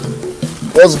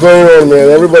 What's going on, man?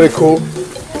 Everybody cool?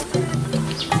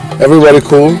 Everybody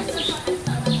cool?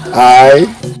 Alright.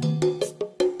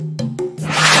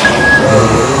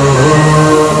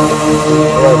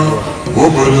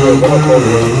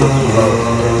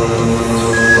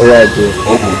 Alright, dude.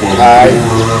 Hi.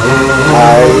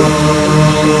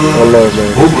 Hello,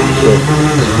 man.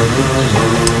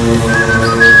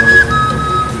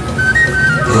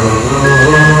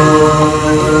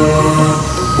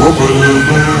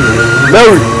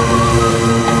 Mary!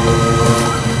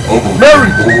 Mary!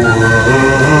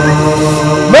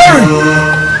 Mary!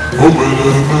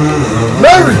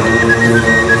 Mary!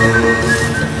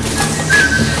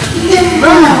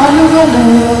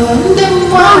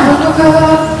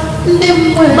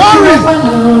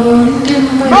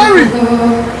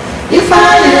 If I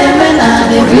am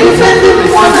another, if I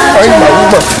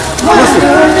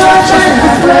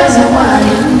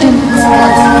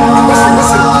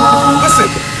Listen.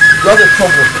 You're the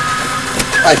problem.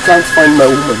 I can't find my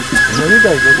woman.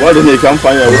 Why do you can't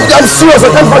find your woman? I'm serious, I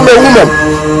can't find my woman.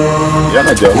 You're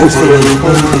not joking.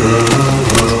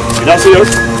 You're not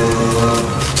serious?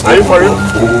 Are you for real?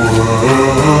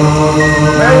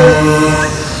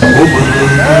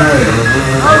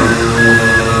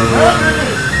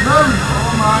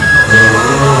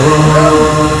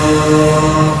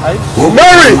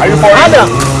 Mary! Are you for real?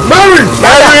 Mary!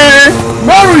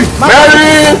 Mary!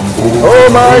 Oh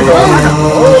my God!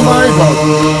 Oh my God!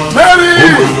 Mary!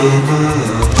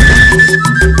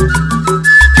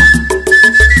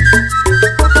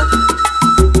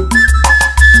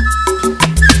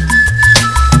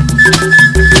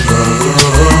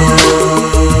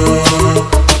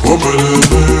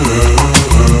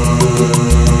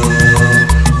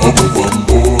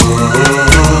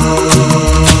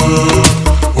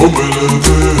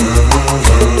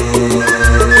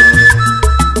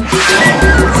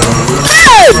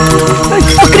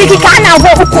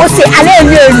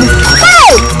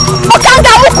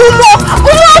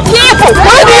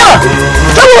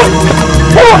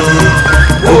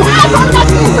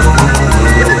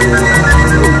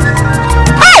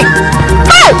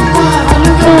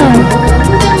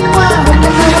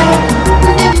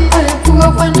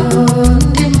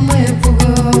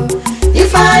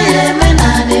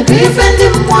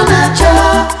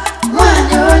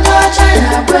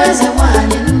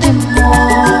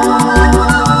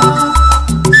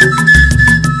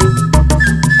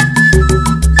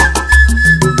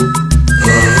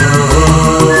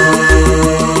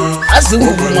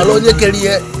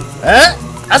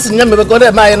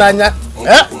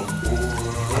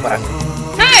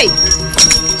 Hey!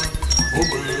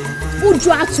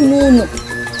 Uju atunu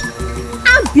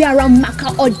abiara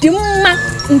maka odimma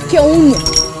nke unu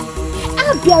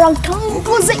abiara nka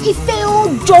mboze ife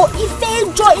ojo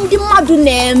ndi madu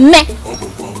na-eme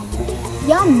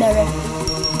ya mere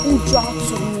uju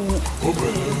atunu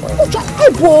uju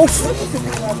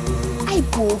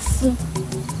aibofu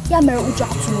ya mere uju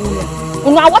atunu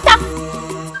unu awata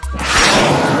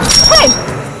hey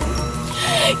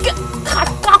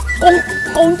kaka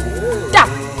konda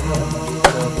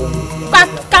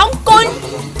kaka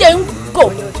kondengo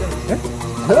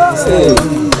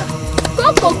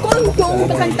koko kondo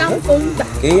kaka konda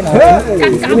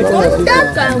kaka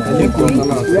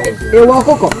konda ewa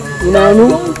koko unanu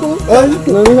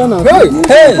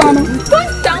hey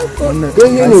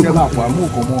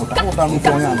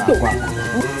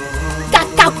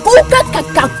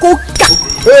kakakuka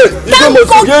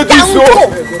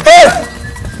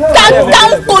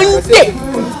Kankonde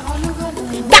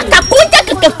kakakunta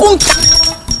kakakunta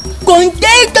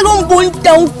konde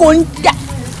karumbunta konta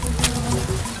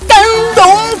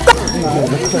kandonka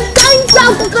kanta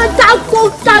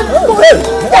kakakuka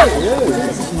konta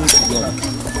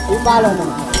Upaloma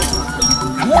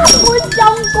konta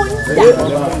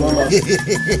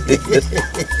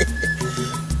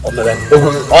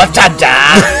Ochada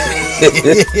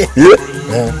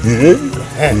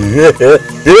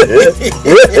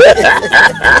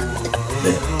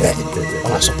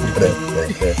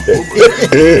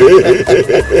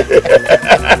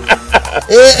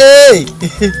Hey,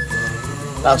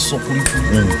 that's so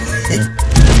pretty.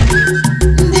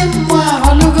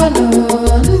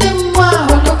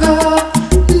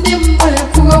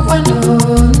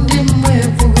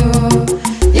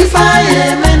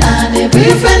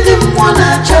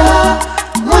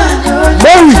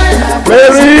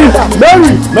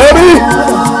 Mary!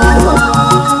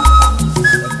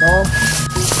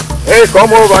 Hey,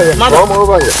 come over here. Mother. Come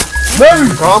over here. Mary!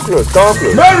 Come close.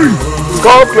 Mary!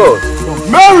 Come close.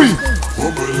 Mary!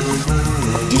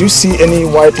 Did you see any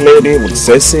white lady with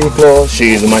sexy clothes?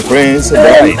 She is my friend's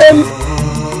bride.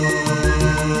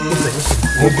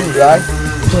 Right?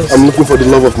 I'm looking for the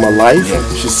love of my life.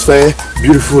 She's fair,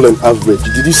 beautiful, and average.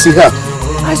 Did you see her?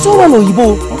 I saw one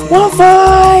Oyibo. One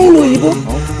fine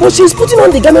Oyibo. But she's putting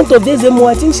on the garment of Dezemo.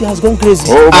 I think she has gone crazy.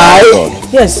 Oh my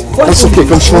God. Yes. That's okay.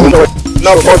 Come show me. No,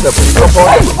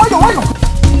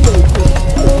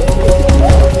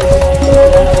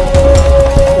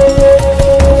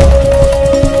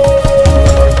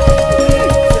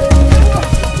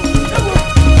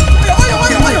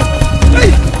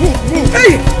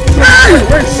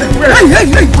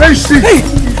 Where is she?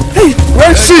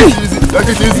 Where is she? Take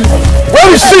it easy.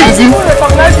 Where is she?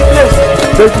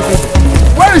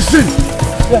 Where is she? Where is she?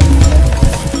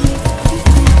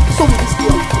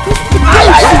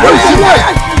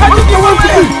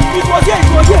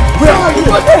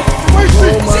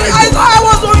 See, I thought I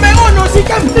was on my own. No, she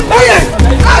came to me. I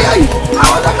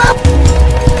was on my own.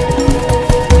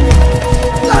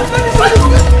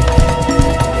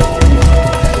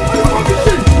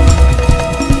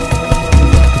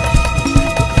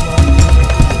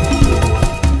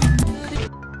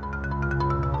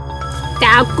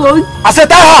 I said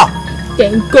that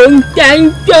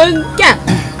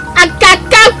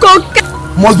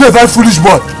must be a very foolish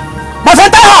boy. I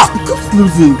said that he keeps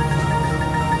losing.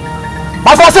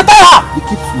 I said that He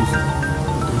keeps losing.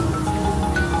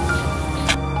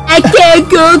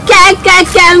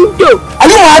 Are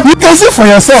you mad? You can see for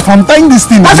yourself. I'm tying this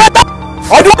thing. I said that.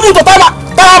 I don't need to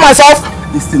tie myself.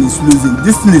 This thing is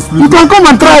losing. You can come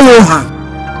and try your hand.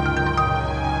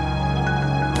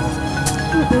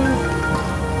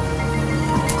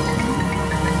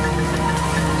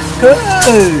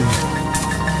 Hey!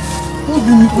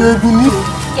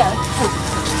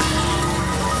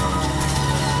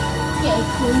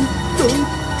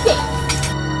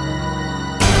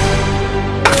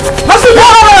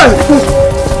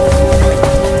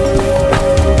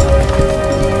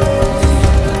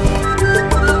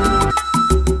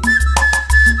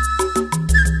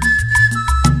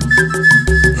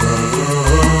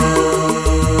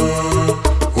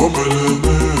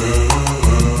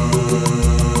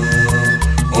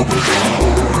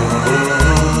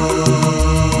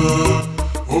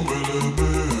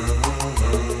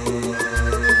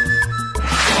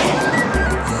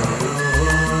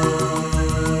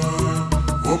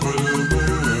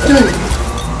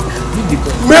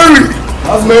 Mary!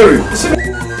 How's Mary?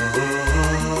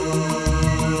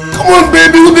 Come on,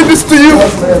 baby, who did this to you?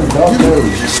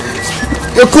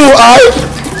 You're cool, I.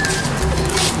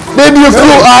 Baby, you're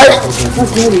cool, I.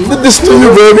 Who did this to you,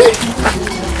 baby?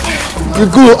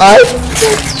 You're cool, I.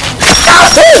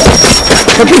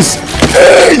 Please.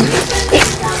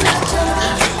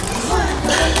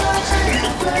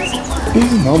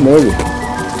 No, Mary.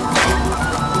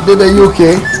 Baby, are you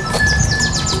okay?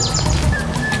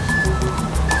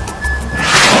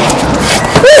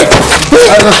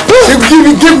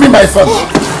 Give me my son.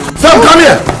 Son, come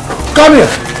here. Come here.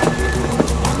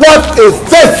 What is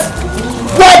this?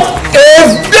 What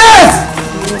is this?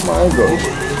 Oh my God.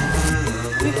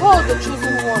 Behold the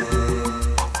chosen one.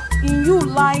 In you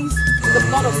lies the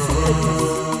blood of sacredness.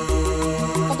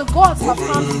 For the gods have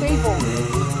found favor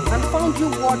and found you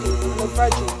worthy and a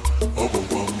virgin.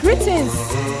 Greetings,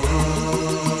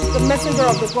 the messenger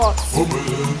of the gods.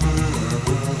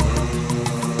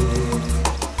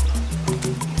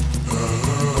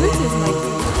 Greetings, my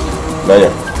king.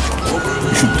 Naya,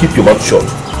 you should keep your mouth shut.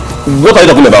 What are you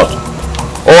talking about?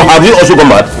 Or have you also gone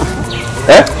mad?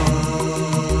 Eh?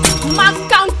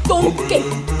 Makantonke.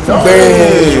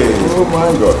 Oh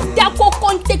my God.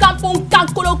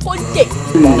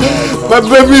 My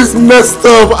baby is messed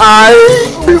up,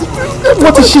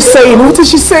 What is she saying? What is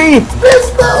she saying?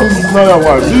 Messed up. She's not your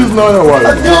wife. She's not your wife. I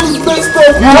just messed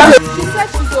up. She said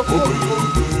she's your queen,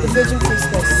 the virgin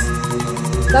priestess.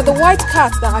 That the white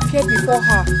cat that appeared before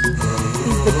her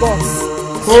is the gods.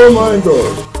 Oh my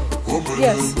God.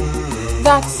 Yes,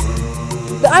 that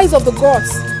the eyes of the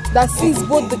gods that sees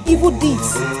both the evil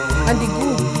deeds and the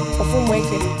good of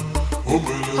Umueke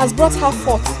has brought her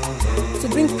forth to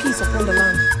bring peace upon the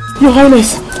land. Your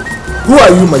Highness. Who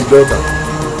are you, my daughter?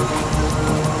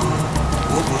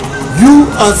 You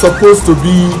are supposed to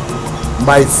be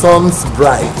my son's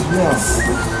bride. Yes.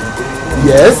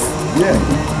 Yes? Yeah.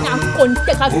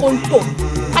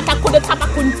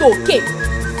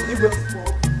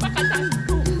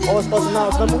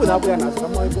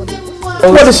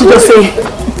 What did she just say?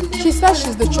 She said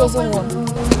she's the chosen one.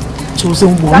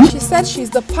 Chosen one? That she said she's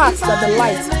the path that the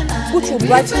light, which will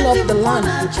brighten up the land,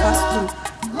 will pass through.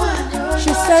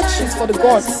 She said she's for the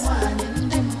gods.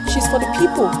 She's for the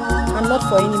people and not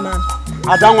for any man.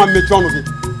 I don't want me to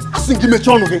I think you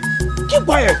keep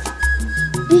quiet.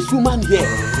 This woman here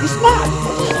is mad.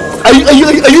 Are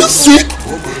you sick?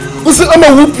 Listen, I'm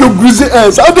gonna whoop your greasy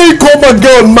ass. How do you call my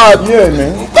girl mad? Yeah,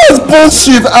 man. That's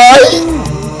bullshit,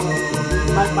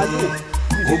 My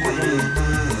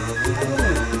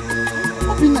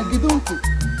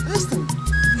listen.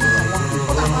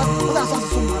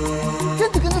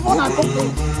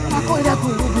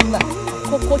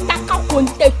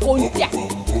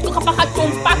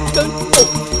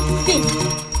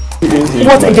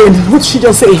 What again? What did she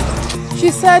just say? She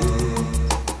said,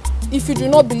 if you do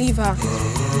not believe her,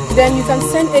 then you can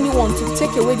send anyone to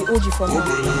take away the Oji from her.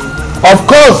 Of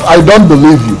course, I don't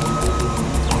believe you.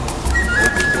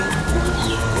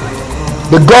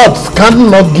 The gods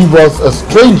cannot give us a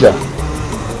stranger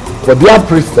for their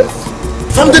priestess.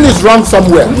 Something is wrong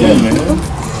somewhere. Yeah, man.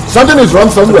 Something is wrong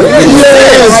somewhere. Yes.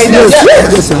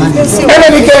 And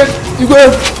then you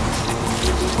go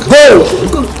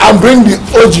and bring the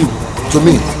Oji to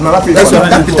me.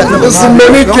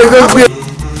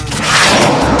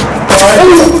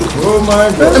 Oh my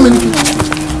God.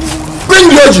 Bring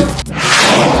the Oji.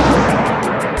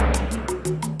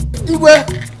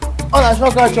 On a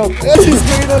shocker chop.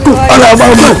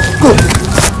 Go.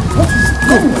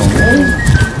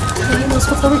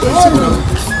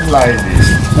 Like this.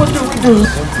 What do we do?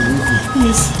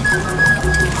 Yes.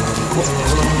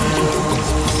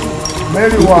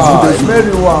 Very wise.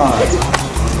 Very wise.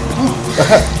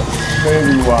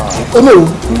 Very wise. Oh no.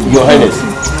 Your Highness.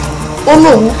 Oh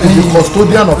no, is the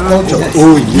custodian of culture.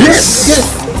 Oh yes.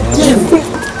 Yes.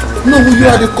 No, you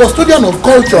are the custodian of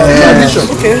culture and tradition.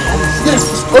 Okay. Yes.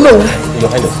 Oh no. Your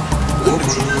Highness.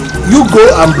 You go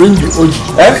and bring the Oji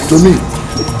to me.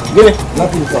 Give it.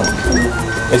 Nothing fun.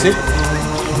 Is it?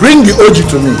 Bring the Oji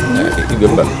to me.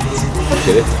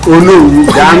 Oh no.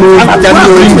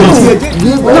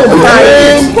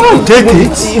 Take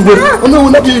it. Oh no,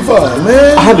 we'll not give it far,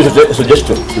 man. I have a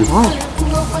suggestion.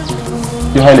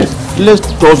 Your Highness, let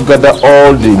us gather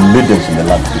all the maidens in the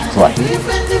land to try.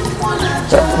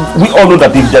 We all know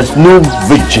that if there's no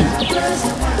virgin,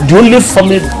 the only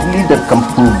family that can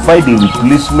provide a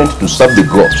replacement to serve the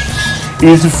gods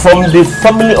is from the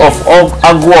family of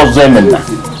Agu Ozoemena.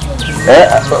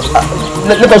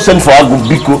 Let us send for Agu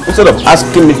Biko instead of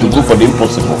asking me to go for the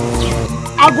impossible.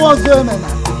 Agu Ozoemena.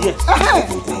 Yes.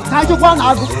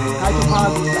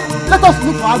 Let us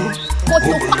look for Agu.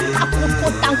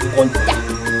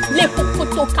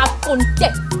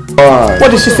 What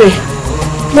did she say?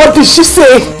 What did she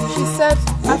say? She said,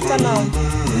 after now,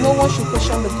 no one should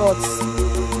question the gods,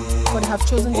 for they have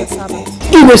chosen their servant.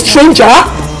 In a stranger?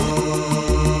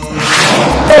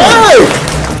 Hey!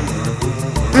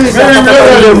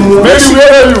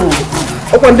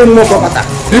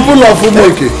 People of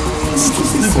Umueke,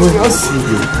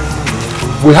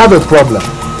 we have a problem.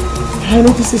 I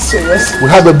know this is serious. We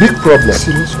have a big problem.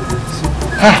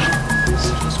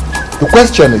 The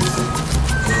question is,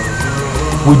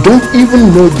 we don't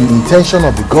even know the intention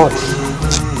of the gods.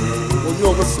 Well, you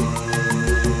listen.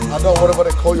 I know whatever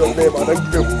they call your name, I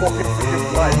don't give a fucking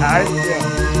fly.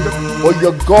 But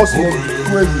your gods must be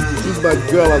crazy to choose my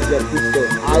girl as their priestess.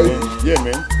 Yeah,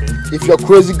 man. If your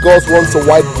crazy gods wants a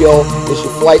white girl, they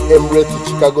should fly Emirates to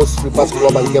Chicago Strippers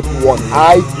Club and get one.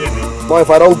 Now if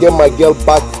I don't get my girl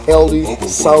back healthy,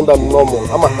 sound and normal,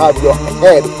 I'ma have your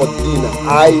head for dinner.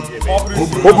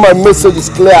 Hope my message is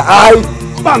clear.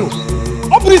 Banu,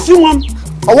 I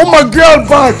want my girl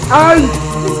back.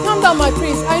 Please calm down, my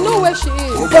prince. I know where she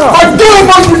is. My girl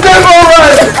must be dead,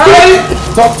 alright.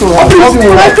 Talk to her.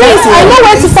 My prince, I know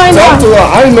where to find her. Talk to her.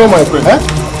 I know my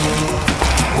prince.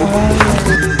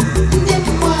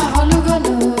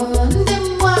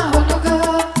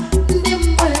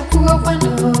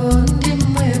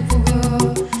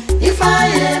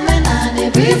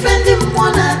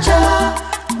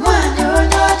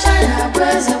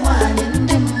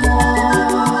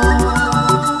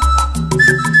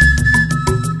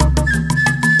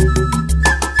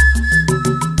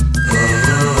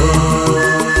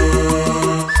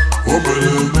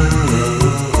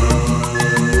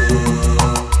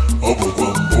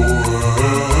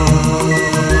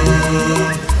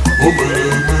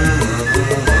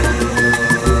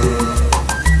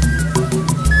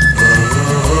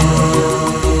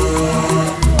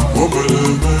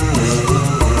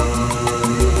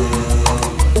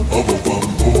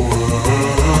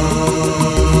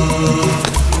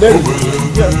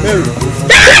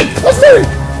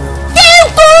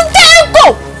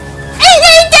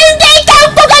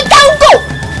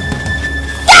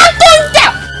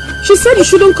 She said you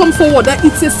shouldn't come forward, that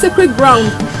it's a sacred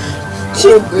ground. She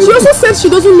also said she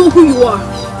doesn't know who you are.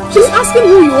 She's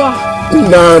asking who you are.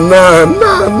 Nah.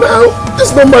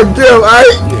 It's not my girl,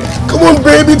 Come on,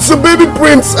 baby, it's a baby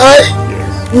prince,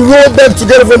 We rolled back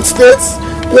together from States.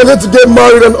 Wanted to get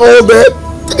married and all that.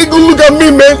 Take a good look at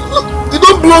me, man. Look, you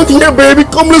don't belong here, baby.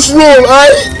 Come, let's roll,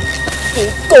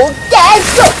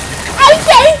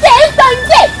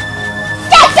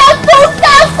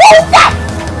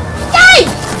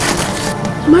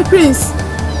 My prince,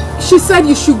 she said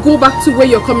you should go back to where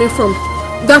you're coming from.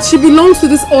 That she belongs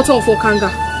to this altar of Okanga.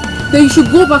 Then you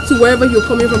should go back to wherever you're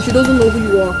coming from. She doesn't know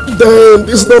who you are. Damn,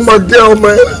 this is not my girl,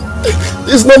 man.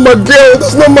 This is not my girl.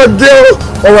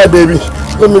 Alright, baby.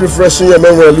 Let me refresh your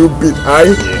memory a little bit,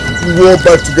 We rolled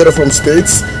back together from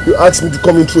States. You asked me to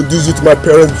come introduce you to my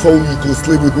parents before you could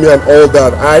sleep with me and all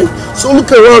that, So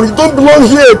look around, you don't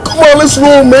belong here. Come on, let's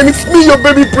roll, man. It's me, your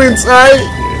baby prince,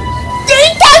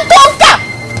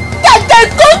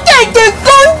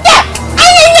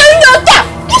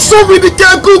 Somebody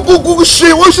can't go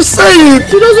shit. What's she saying?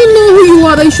 She doesn't know who you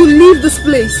are, that you should leave this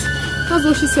place. That's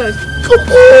what she said. Come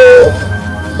on.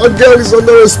 My girl is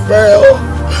under a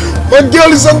spell. Man.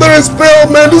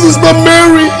 This is not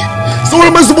Mary. So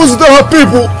what am I supposed to tell her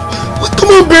people?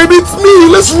 Come on, baby. It's me.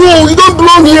 Let's roll. You don't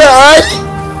belong here,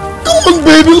 Come on,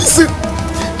 baby. Listen.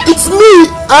 It's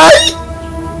me,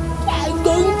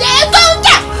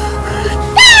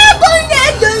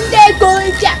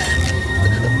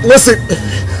 Listen.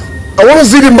 I want to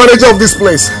see the manager of this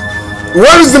place.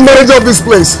 Where is the manager of this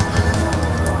place?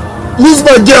 Who's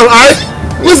my girl,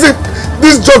 Listen,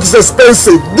 this joke is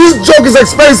expensive.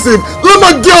 Let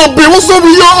my girl be. What's up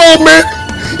with your old man?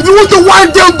 If you want the white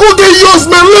girl, go get yours,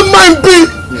 man. Let mine be.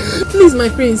 Please, my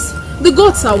prince. The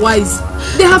gods are wise.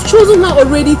 They have chosen her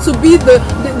already to be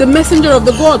the messenger of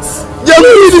the gods. Yeah,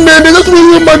 really, man. They just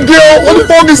want my girl. What the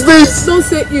fuck is this? Don't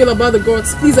say ill about the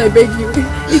gods. Please, I beg you.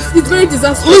 It's very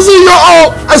disastrous. Listen,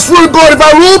 I swear to God, if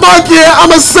I roll back here,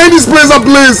 I'ma set this place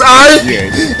ablaze,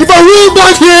 Yes. If I roll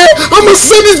back here, I'ma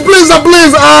set this place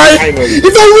ablaze, I know you.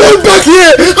 If I roll back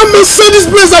here, I'ma set this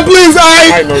place ablaze,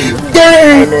 I know you.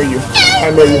 Damn.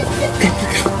 I know you.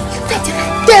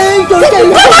 Don't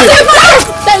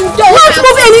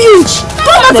move any inch.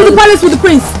 Go back to the palace with the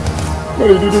prince.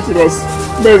 Mary, do this to us.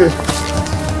 Mary.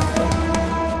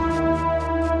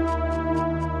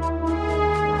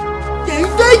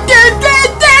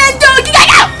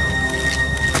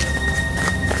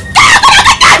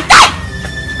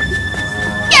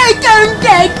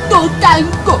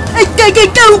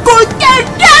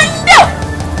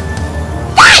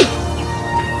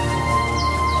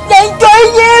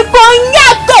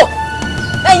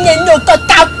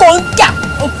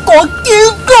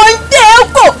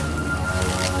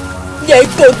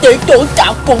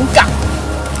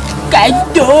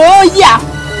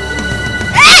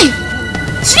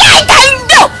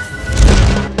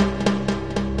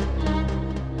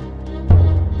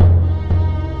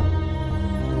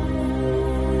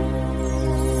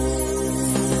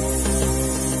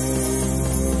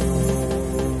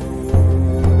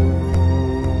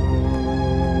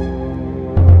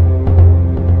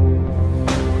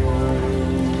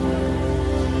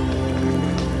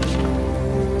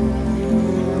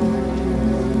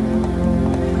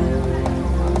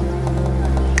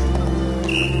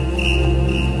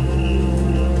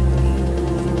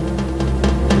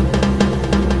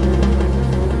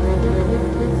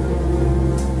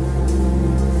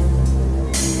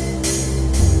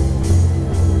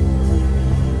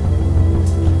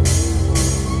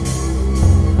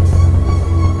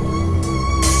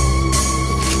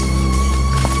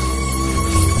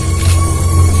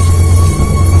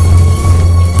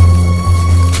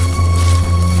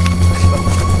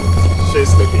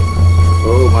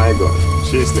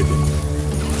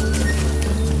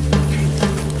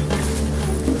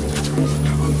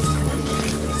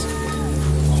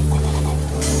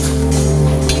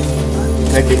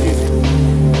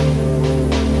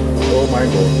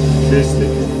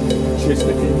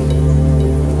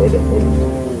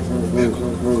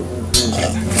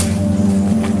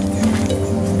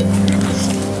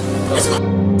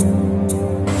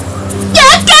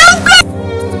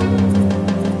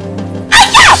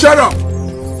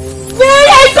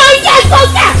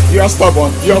 You're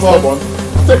stubborn.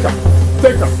 Take her.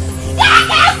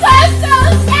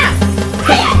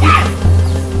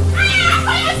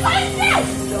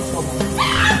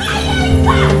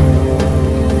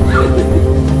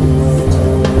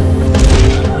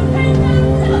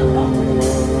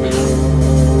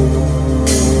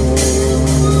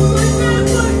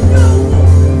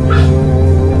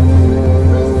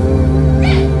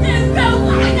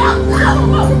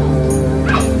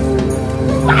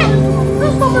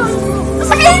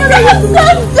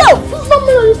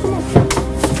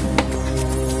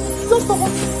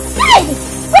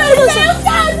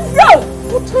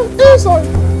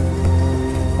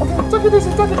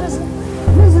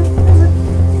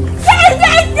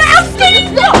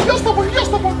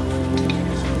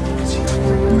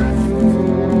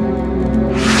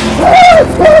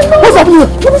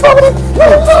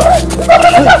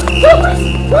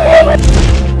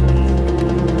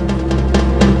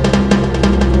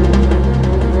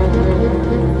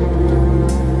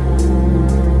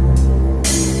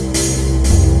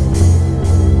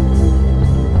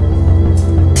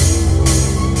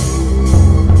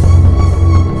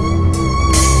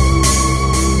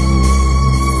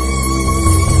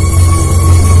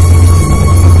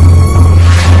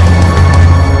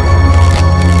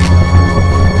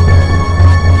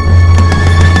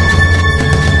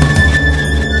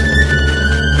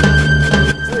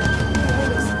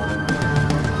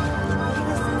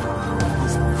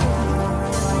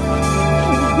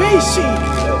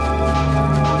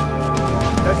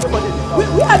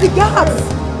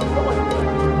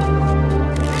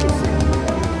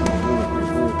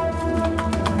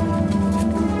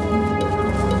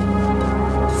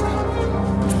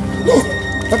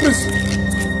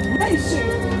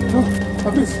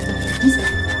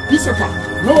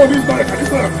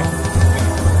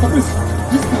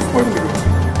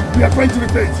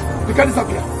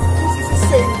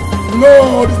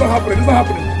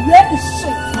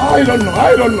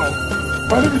 I don't know.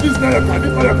 But if it is not your car, it's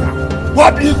not your car.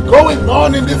 What is going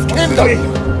on in this kingdom?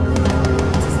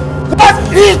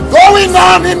 What is going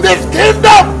on in this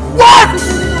kingdom? What?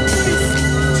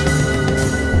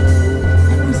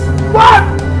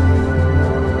 What?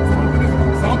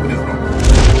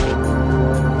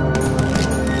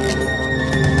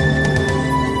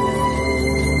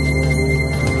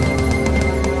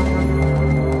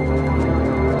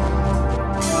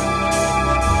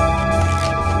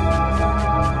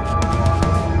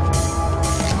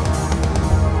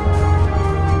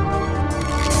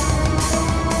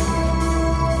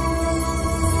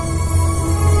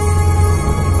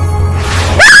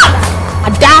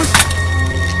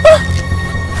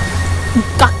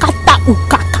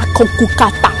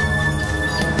 Kukata.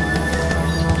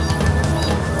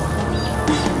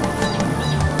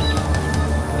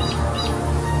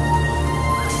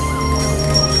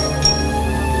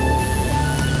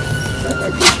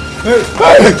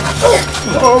 Hey!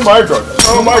 Oh my God!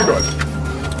 Oh my God!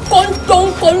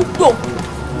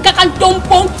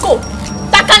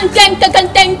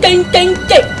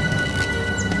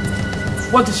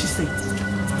 What did she say?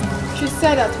 She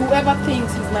said that whoever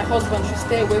thinks he's my husband should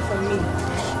stay away from me.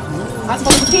 As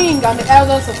for the king and the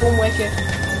elders of Umueke,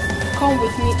 come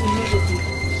with me immediately.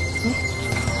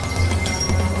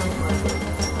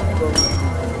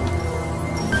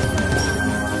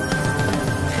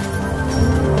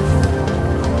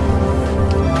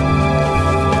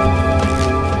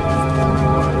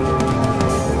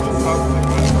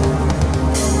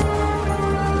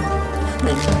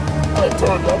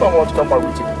 I don't want to come back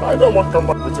with you. I don't want to come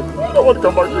back with you. I don't want to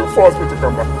come back. You forced me to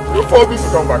come back. You forced me to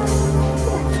come back. I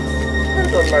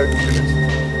don't like it.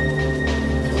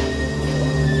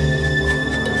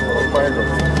 Oh my God.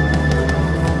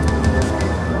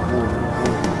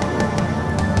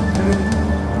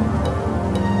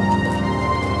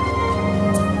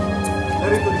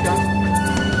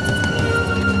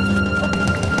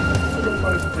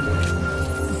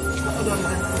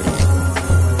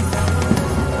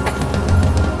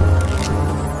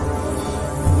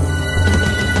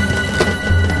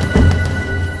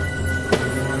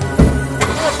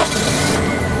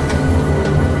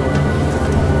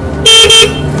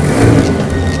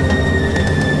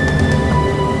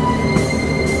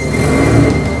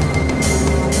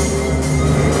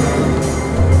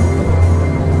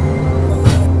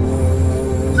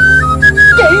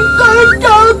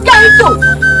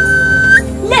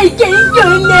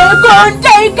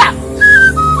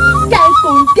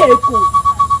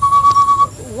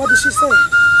 What did she say?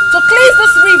 To cleanse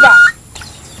this river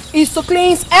is to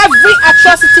cleanse every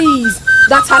atrocities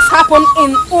that has happened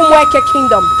in Umueke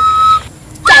kingdom.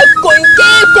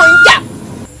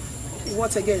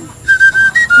 What again?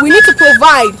 We need to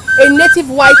provide a native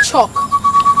white chalk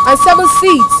and 7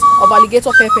 seeds of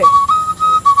alligator pepper.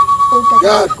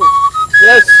 God.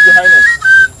 Yes, Your Highness.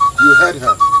 You heard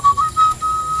her.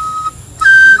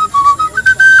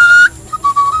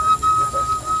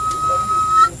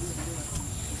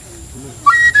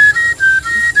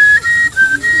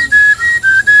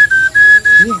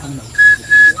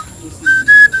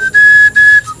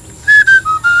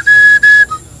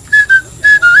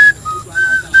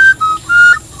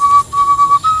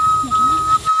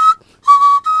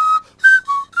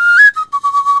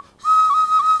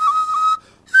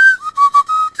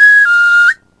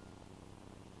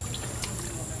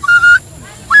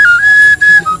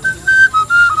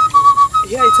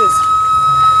 Here it is.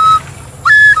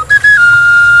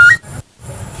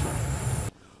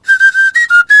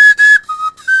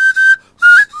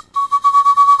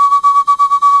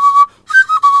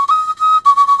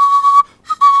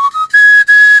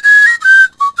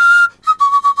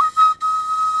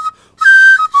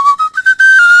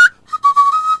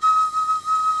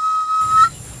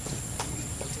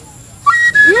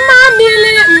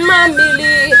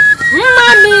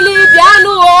 Mamili,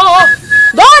 bianu o.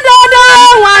 Dododo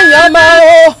wanyama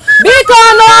o.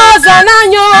 Bikono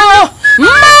zananyo.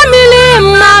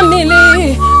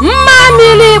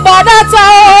 Mamili bodata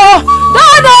o.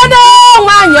 Dododo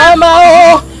wanyama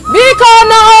o.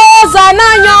 Bikono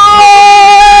zananyo.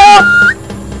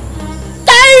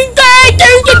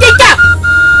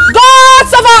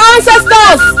 Gods of our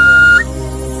ancestors.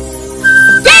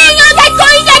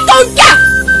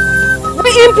 We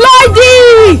implore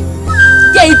thee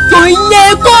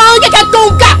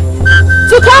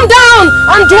to come down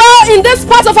and dwell in this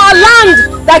part of our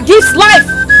land that gives life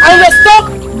and restore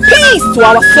peace to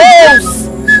our souls.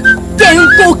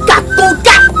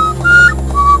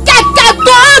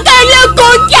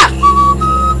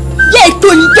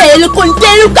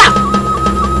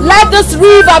 Let this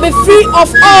river be free of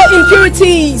all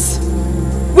impurities.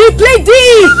 We plead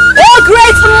thee, O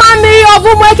great Mami of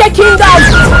Umueke kingdom.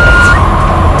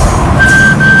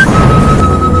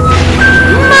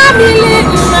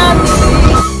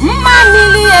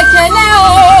 Mamili ekene o,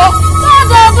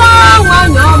 dododo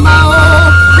wanyoma o,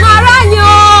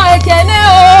 maranyo ekene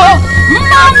o,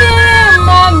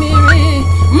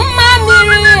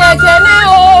 mamiri ekene o,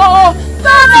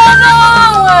 dododo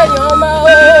wanyoma o,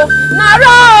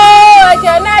 naro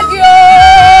ekene gyo.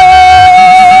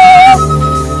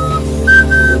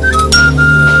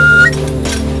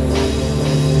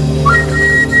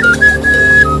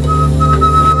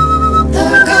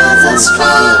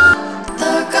 Strong,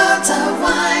 the gods are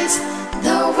wise.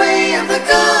 The way of the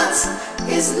gods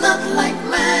is not like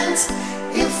man's.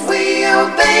 If we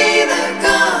obey the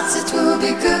gods, it will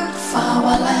be good for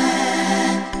our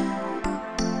land.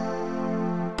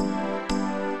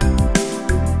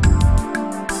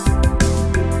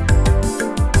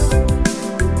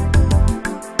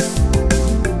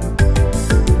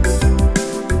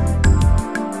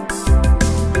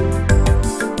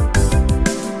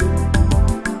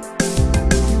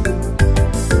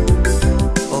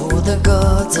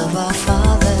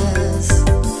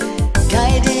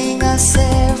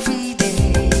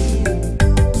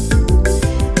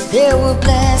 They will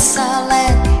bless our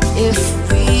land if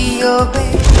we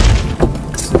obey.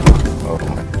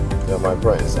 Yeah, my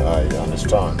friends, I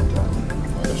understand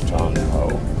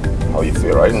how you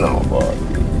feel right now, but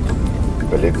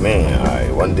believe me,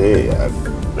 one day I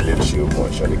believe she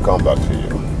will surely come back to you.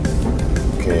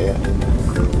 Okay?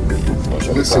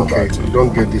 Listen, Kate,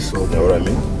 don't get this over. You know what I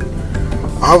mean?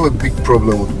 I have a big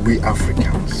problem with we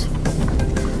Africans.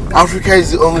 Africa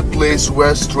is the only place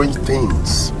where strange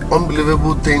things,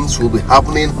 unbelievable things will be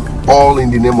happening, all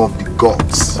in the name of the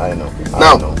gods. I know.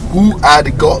 Who are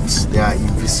the gods? They are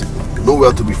invisible,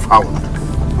 nowhere to be found.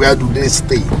 Where do they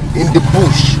stay? In the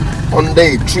bush, under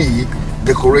a tree,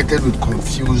 decorated with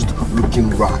confused looking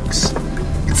rags.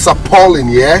 It's appalling,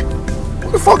 yeah?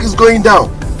 What the fuck is going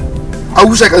down? I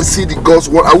wish I can see the gods.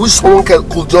 I wish someone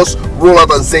could just roll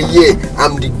out and say, yeah,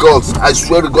 I'm the gods. I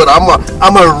swear to God, I'ma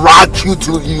rock you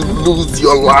till you lose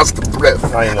your last breath.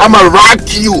 I'ma rock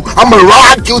you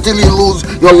till you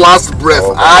lose your last breath.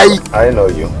 I know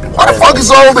you. What the fuck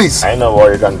is all this? I know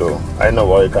what you can do.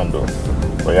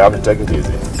 But you have to take it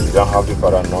easy. You don't have to be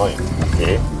paranoid,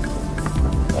 okay?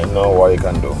 I know what you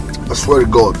can do. I swear to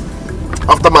God,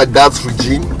 after my dad's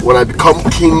regime, when I become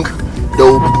king, there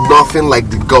will be nothing like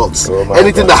the gods.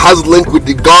 Anything that has link with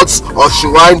the gods or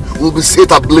shrine will be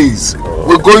set ablaze.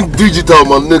 We're going digital,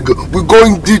 my nigga. We're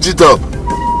going digital.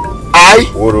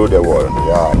 Who rule the world?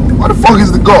 Yeah. What the fuck is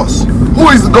the gods? Who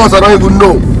is the gods? I don't even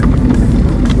know.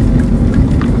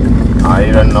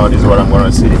 I don't know. This is what I'm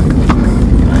gonna see.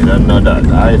 I don't know that.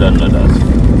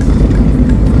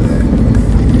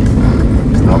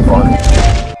 It's not fun.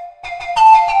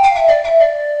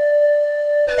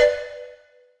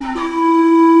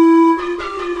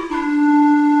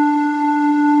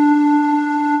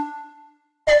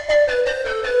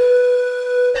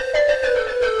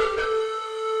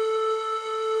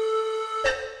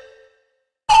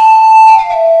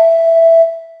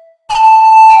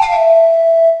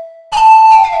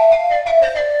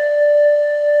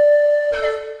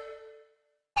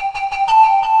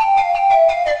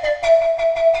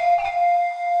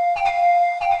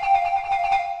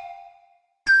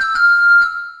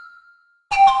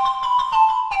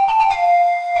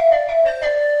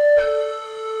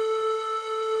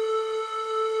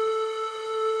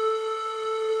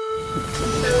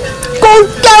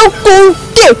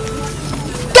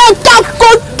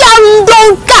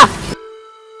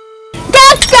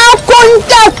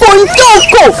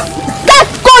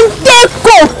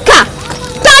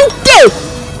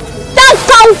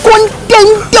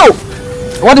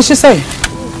 What did she say?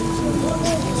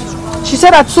 She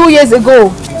said that 2 years ago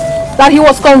that he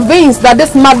was convinced that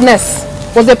this madness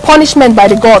was a punishment by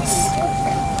the gods.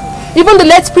 Even the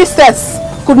late priestess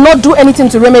could not do anything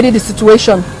to remedy the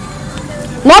situation.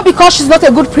 Not because she's not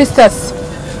a good priestess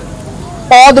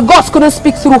or the gods couldn't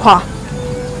speak through her,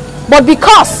 but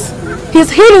because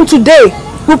his healing today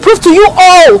will prove to you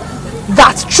all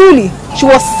that truly she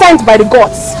was sent by the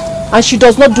gods and she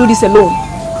does not do this alone.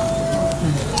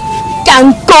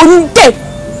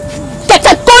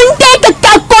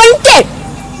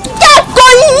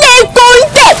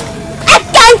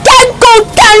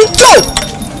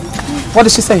 What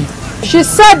did she say? She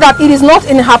said that it is not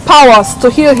in her powers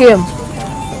to heal him,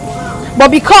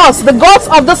 but because the gods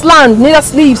of this land neither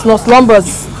sleeps nor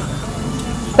slumbers,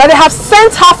 that they have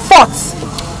sent her forth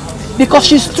because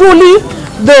she's truly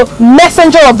the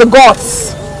messenger of the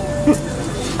gods,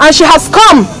 and she has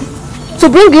come to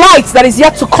bring light that is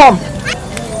yet to come,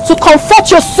 to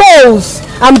comfort your souls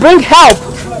and bring help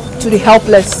to the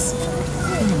helpless.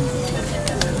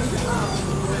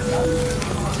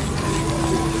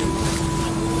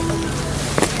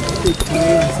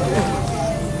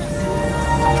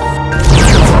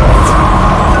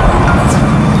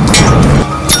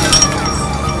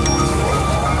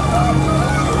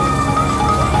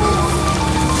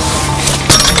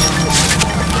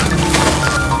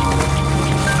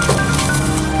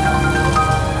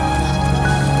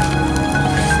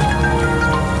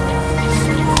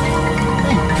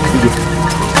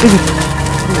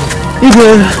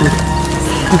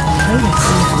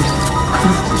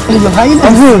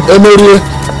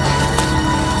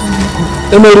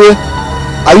 Emerie,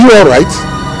 are you all right?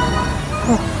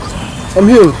 I'm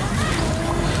here.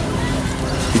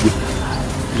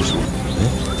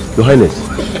 Your Highness,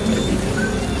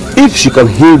 if she can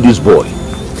heal this boy,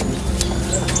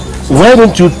 why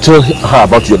don't you tell her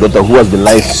about your daughter who has been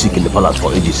lying sick in the palace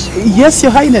for ages? Yes,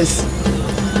 Your Highness.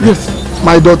 Yes,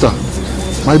 my daughter.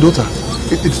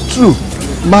 It's true.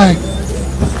 My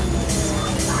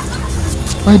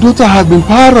daughter has been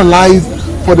paralyzed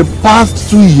for the past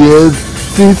 2 years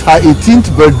since her 18th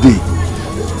birthday.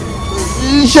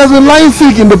 She has been lying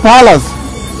sick in the palace.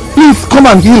 Please come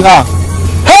and heal her.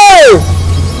 Hey!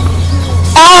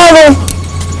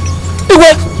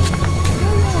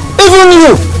 Even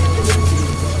you!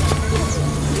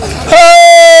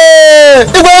 Hey!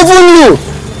 Even you!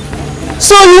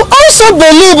 So you also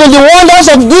believe in the wonders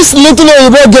of this little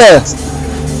Igwe girl?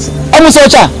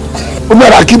 Amusocha!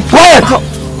 Umera, keep quiet!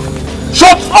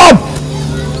 Shut up!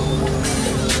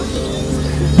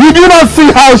 Did you not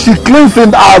see how she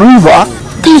cleansed our river?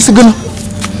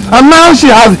 And now she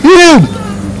has healed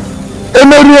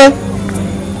Emerie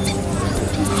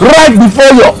right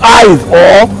before your eyes,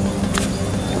 or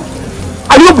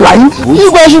are you blind?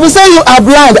 Igwe, should be saying you are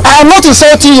blind. I am not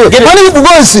insulting you. Many people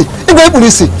go and see. Igwe,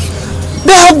 police.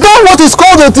 They have done what is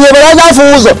called a theological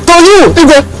fools to you.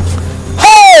 Igwe.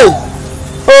 Hey!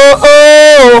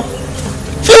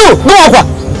 You, go on.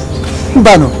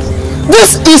 Bano.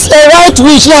 This is a right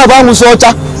witch.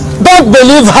 Don't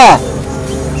believe her.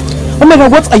 Omega,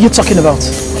 what are you talking about?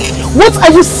 What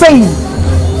are you saying?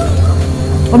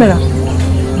 Omega,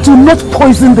 do not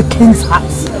poison the king's heart.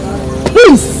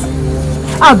 Please.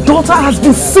 Our daughter has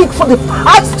been sick for the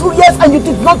past 2 years and you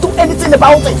did not do anything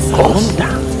about it.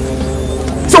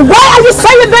 So why are you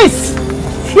saying this?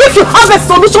 If you have a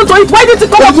solution to it, why didn't you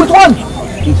come up with one?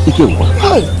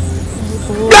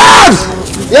 God!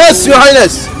 Yes, Your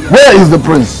Highness. Where is the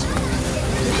prince?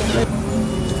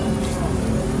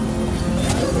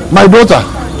 My daughter.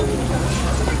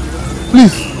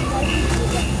 Please.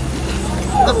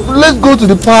 Let's go to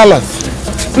the palace.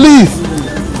 Please.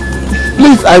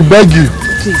 Please, I beg you.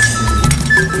 Please.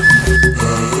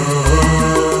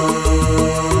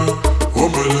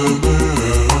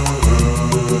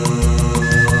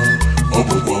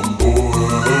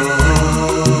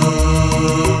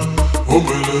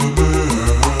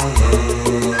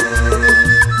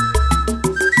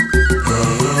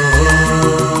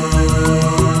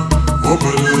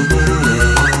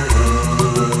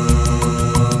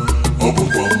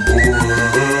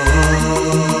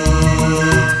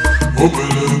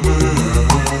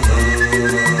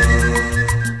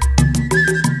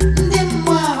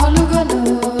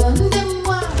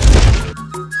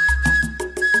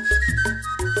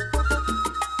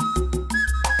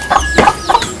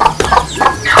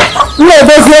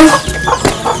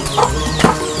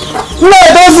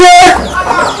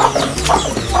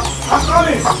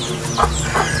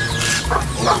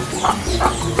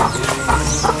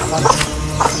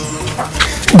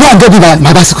 Go and get me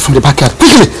my bicycle from the backyard,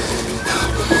 quickly!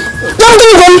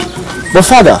 But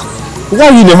father, why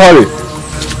are you in a hurry?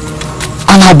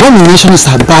 An abomination is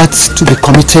about to be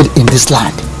committed in this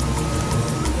land.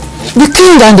 The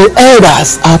king and the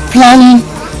elders are planning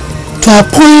to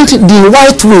appoint the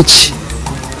white witch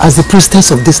as the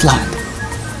priestess of this land,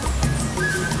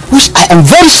 which I am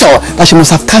very sure that she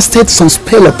must have casted some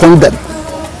spell upon them.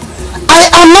 I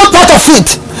am not part of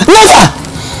it. Never!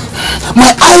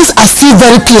 My eyes are still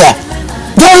very clear.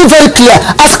 Very, very clear.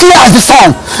 As clear as the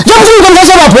sun.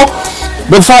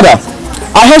 But father,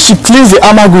 I heard she cleansed the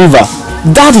Agu River.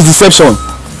 That is deception.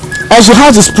 And she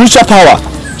has the spiritual power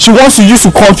she wants to use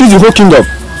to confuse the whole kingdom.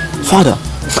 Father.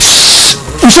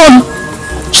 Sean,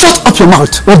 shut up your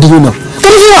mouth. What do you know?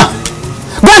 Get in here.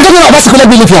 Go and get me my bicycle. Let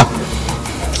me live here.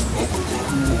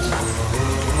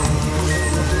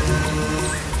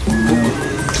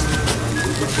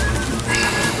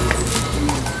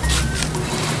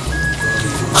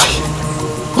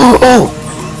 Oh.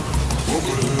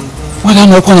 Wala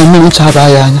na kwa na mimi chaba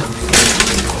yana.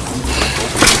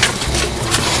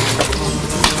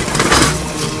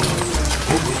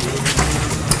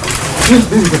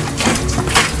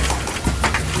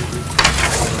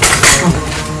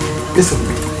 Listen.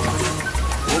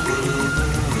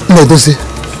 Nedozie.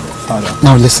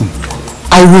 Now listen.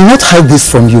 I will not hide this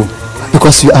from you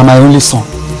because you are my only son.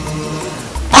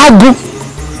 Agu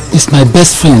is my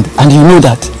best friend and you know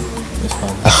that.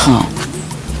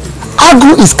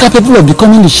 Agu is capable of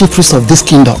becoming the chief priest of this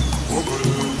kingdom.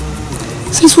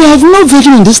 Since we have no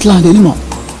virgin in this land anymore.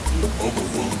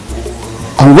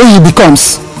 And when he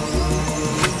becomes,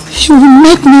 he will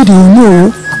make me the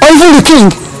Unu or even the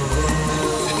king.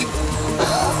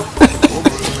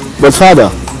 But father,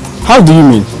 how do you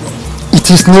mean? It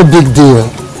is no big deal.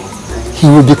 He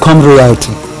will become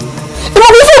royalty.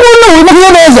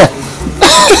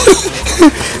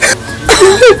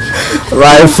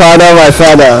 My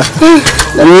father,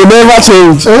 you will never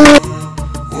change.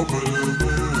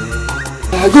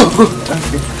 Go.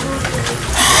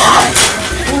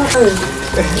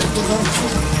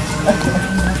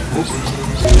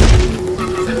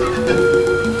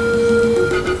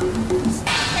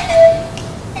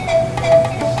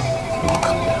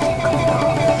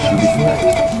 be fine.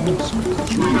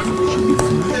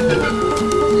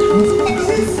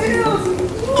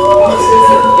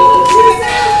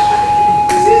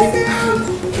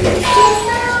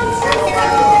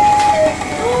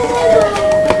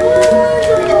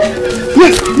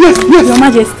 Yes. Your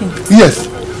Majesty. Yes.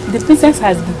 The princess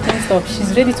has been tensed up.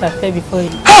 She's ready to appear before you.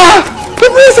 Ah! The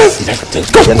princess!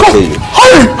 Come.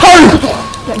 Hurry!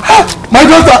 My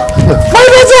daughter!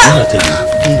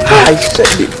 I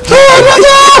said it.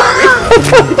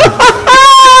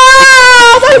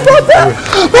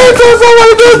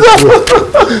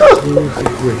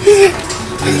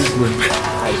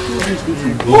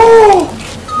 Oh!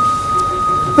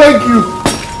 Thank you.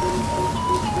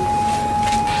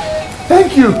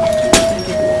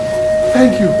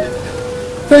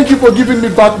 Thank you for giving me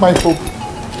back my hope.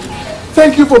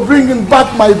 Thank you for bringing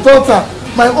back my daughter,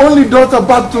 my only daughter,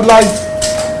 back to life.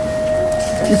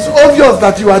 It's obvious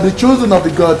that you are the chosen of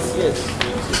the gods. Yes.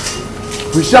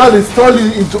 We shall install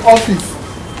you into office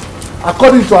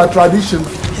according to our tradition,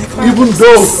 even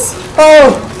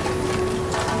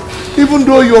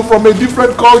though you're from a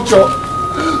different culture.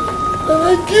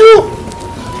 Thank you.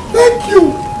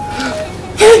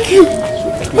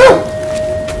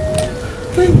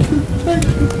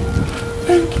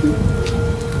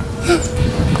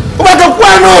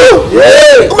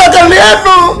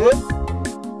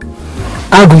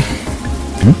 Agu,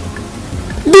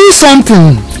 do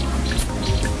something.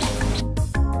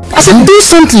 I said, do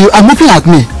something. You are looking at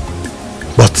me.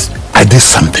 But I did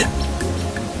something.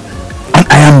 And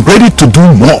I am ready to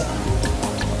do more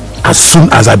as soon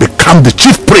as I become the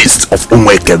chief priest of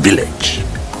Umueke village.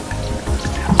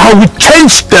 I will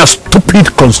change their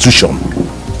stupid constitution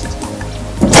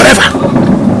forever.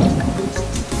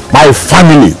 My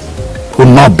family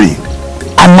will not be,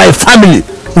 and my family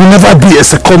will never be a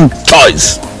second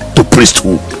choice to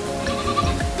priesthood.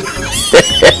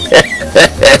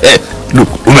 Look,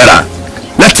 Umera,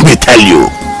 let me tell you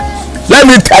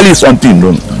something.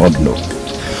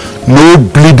 No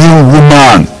bleeding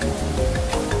woman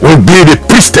will be the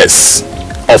priestess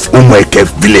of Umueke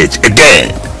village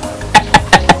again.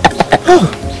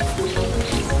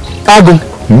 Agu,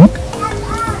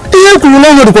 ihe kwuru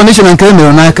n'ọnụ the condition nke e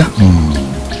mere n'aka.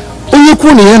 Onye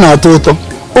kwuru na ihe na-atọ ụtọ.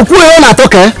 Okwu ihe na-atọ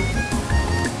ka.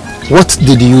 What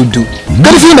did you do?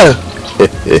 Good female.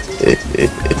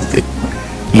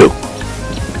 Look,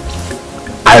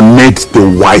 I made the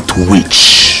white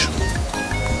witch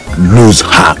lose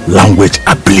her language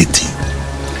ability.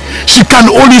 She can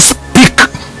only speak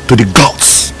to the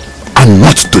gods and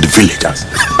not to the villagers.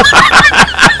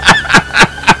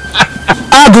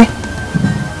 Agu,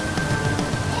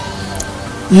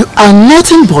 you are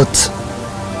nothing but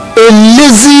a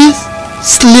lazy,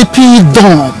 sleepy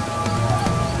dog.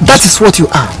 That is what you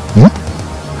are.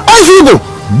 Unfeeble.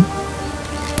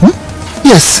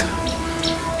 Yes.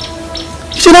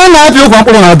 You don't have your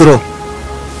draw.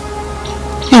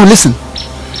 Now listen.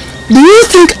 Do you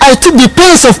think I took the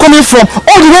pains of coming from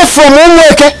all the way from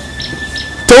Umueke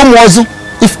to Umuozu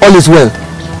if all is well?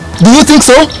 Do you think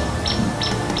so?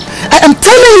 I am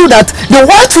telling you that the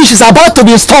white fish is about to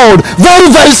be installed very,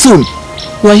 very soon.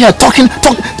 You are here talking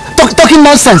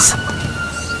nonsense.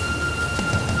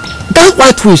 That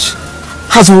white fish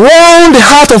has won the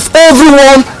heart of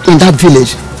everyone in that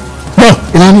village. No,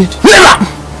 never.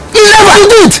 She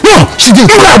did. No, she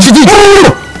did. She did.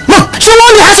 No, she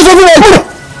won the heart of everyone.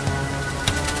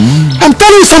 I'm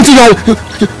telling you something.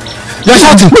 You're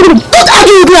shouting. Don't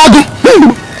argue with me, Agu.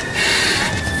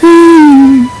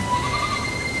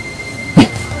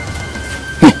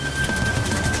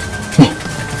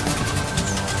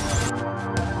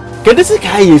 Kedisi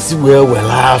ka yesi we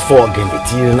afọ ogene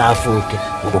tiri na afọ oke.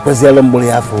 Okwesiele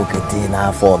mbuli afọ oke tiri na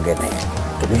afọ ogene.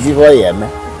 Kedisi ho yeme.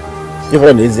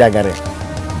 Ifo na ezi agare.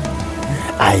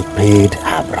 I paid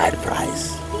her bride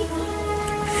price.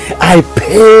 I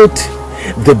paid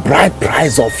the bride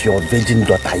price of your virgin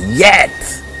daughter, yet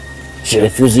she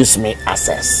refuses me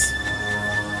access.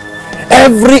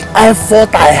 Every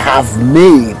effort I have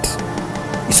made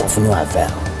is of no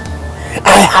avail.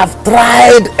 I have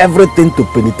tried everything to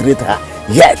penetrate her,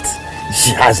 yet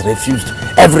she has refused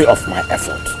every of my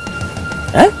effort.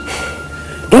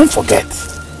 Don't forget,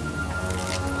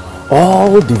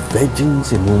 all the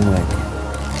virgins in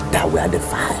Umueke that were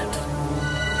defiled,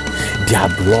 their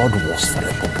blood was for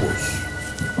a purpose.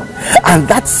 And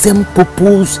that same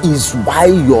purpose is why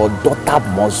your daughter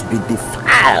must be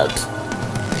defiled.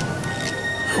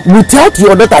 Without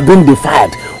your daughter being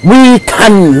defiled, we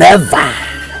can never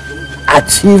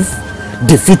achieve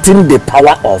defeating the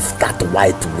power of that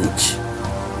white witch.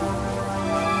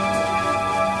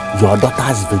 Your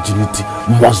daughter's virginity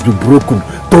must be broken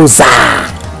to Zah.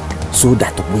 so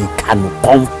that we can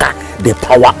conquer the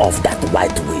power of that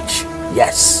white witch.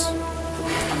 Yes.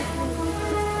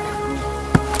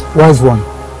 Wise one.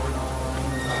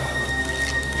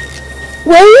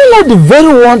 Were you not the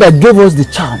very one that gave us the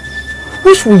charm,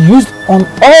 which we used on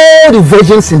all the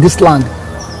virgins in this land?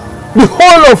 The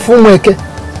whole of Umueke,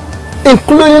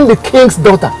 including the king's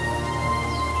daughter.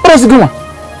 What was the good one?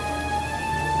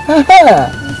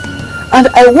 And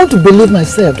I want to believe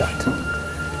myself that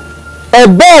a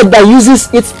bird that uses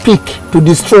its beak to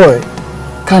destroy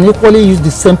can equally use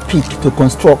the same beak to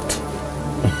construct.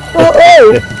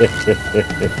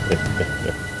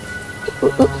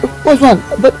 What's one?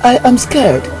 But I am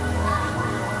scared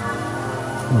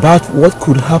about what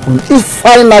could happen if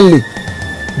finally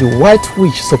the white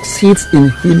witch succeeds in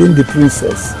healing the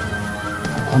princess.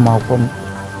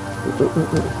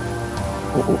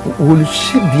 Will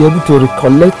she be able to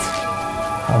recollect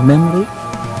her memory?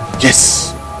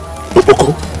 Yes.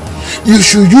 Oboko, you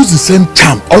should use the same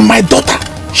charm on my daughter.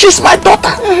 She's my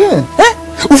daughter.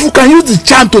 If you can use the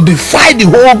charm to defy the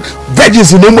whole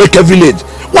virgins in Umueke village,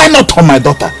 why not on my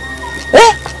daughter?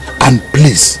 And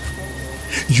please,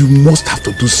 you must have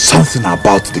to do something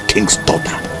about the king's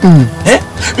daughter.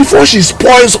 Before she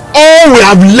spoils all we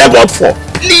have labored for.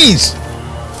 Please.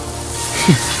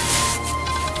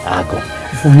 Agu.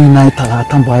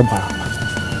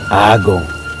 Agu.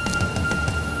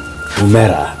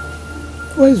 Umera.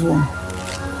 Where is one?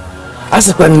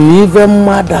 As when even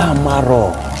Madam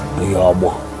Maro,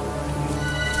 Yobo.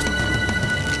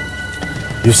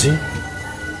 You see,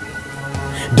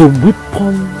 the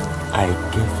weapon I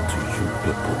gave to you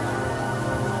people,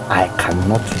 I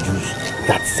cannot use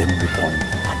that same weapon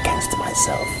against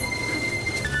myself.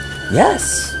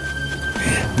 Yes.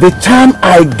 The charm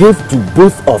I gave to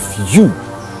both of you,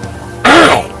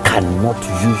 I cannot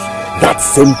use that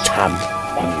same charm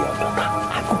on your daughter,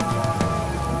 Agu.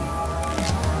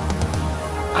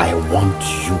 I want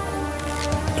you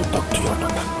to talk to your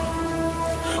daughter.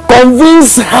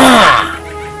 Convince her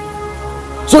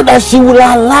so that she will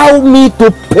allow me to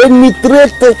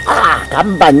penetrate her.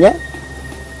 Kampanye?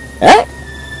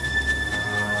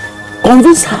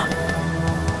 Convince her.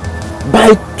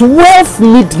 By 12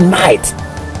 midnight,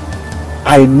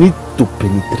 I need to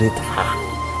penetrate her.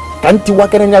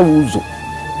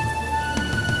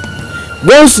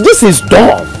 Once this is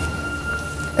done,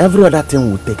 every other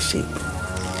thing will take shape.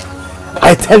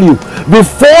 I tell you,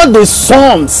 before the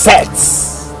sun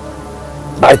sets,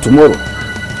 by tomorrow,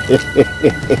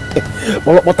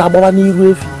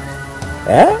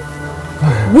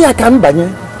 we are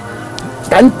coming.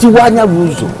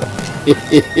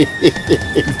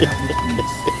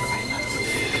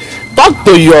 Talk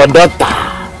to your daughter.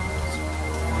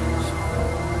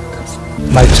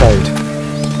 My child,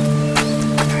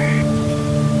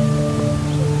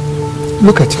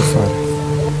 look at your father.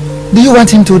 Do you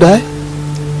want him to die?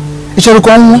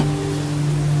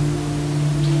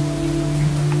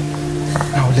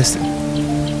 Now listen.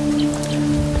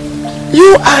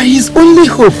 You are his only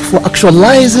hope for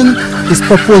actualizing his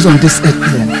purpose on this earth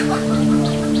plane.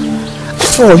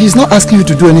 After all, he's not asking you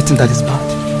to do anything that is bad.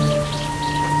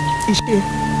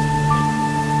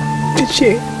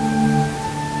 Iche.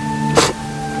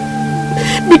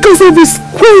 Because of his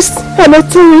quest and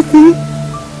authority,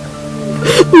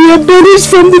 we are banished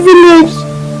from the village.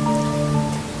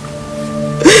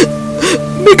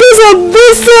 Because of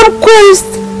this same quest,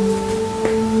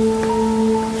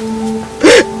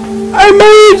 I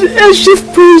married a chief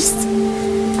priest,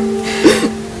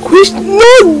 which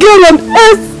no girl on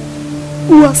earth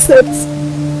will accept.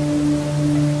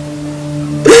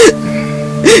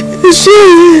 She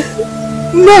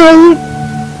now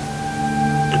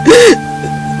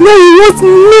you want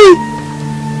me,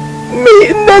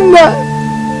 Nana.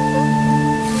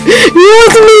 You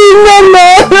want me, Nana,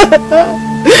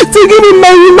 to give me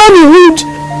my manhood.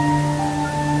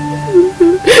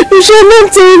 You shall not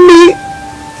tell me.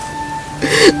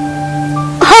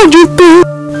 How do you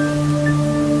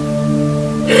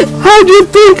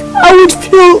think I would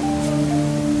feel?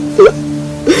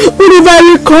 Whenever I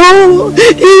recall,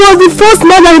 he was the first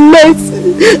man I met.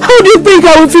 How do you think I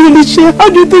would feel, Alicia? How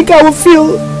do you think I would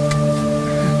feel?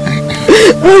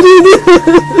 How do you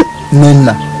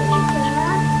Nena,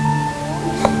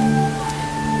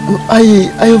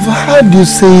 I overheard you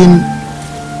saying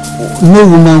no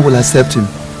woman will accept him.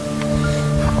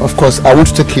 Of course, I want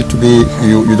to take it to be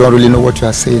you don't really know what you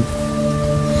are saying.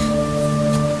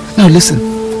 Now listen.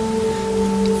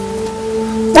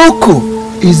 Oko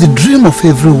is the dream of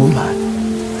every woman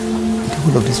in the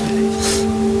whole of this village.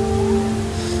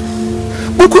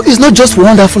 Oko is not just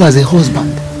wonderful as a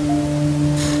husband.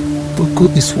 Oko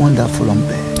is wonderful on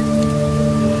bed.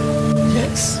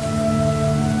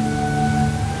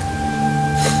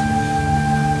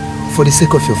 for the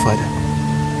sake of your father,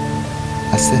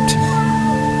 accept me.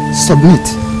 Submit.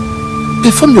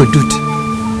 Perform your duty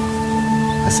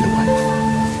as a wife.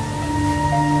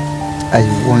 I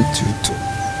want you to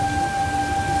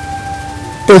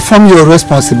perform your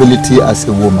responsibility as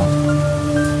a woman.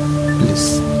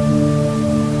 Please.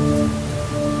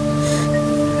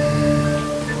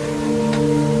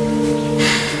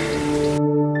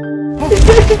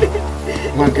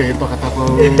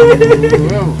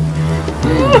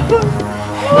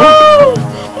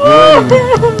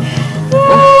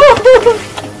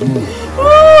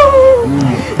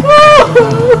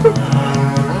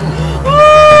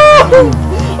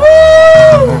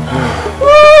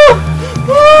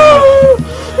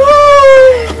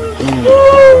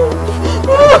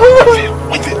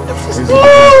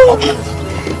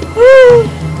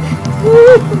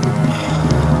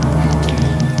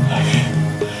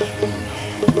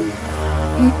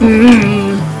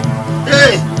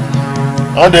 Hey!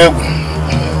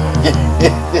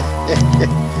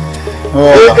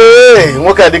 Hey,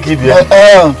 what can they keep here?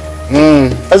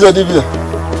 As a divide.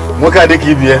 What can they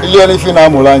keep here? Anything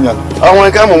I'm Molanya. I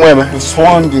want to come away, man. You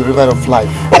swan the river of life.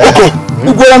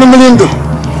 You go on a million.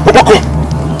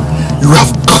 You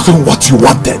have gotten what you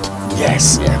wanted.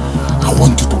 Yes. Yeah. I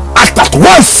want you to act at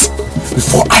once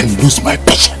before I lose my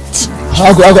patience.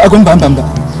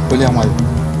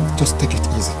 Just take it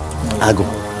easy. Agu,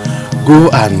 go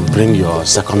and bring your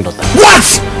second daughter.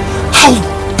 What? How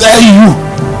dare you?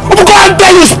 How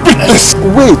dare you speak this?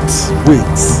 Wait.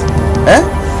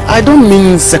 I don't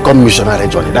mean second missionary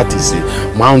journey. That is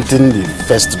mounting the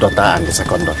first daughter and the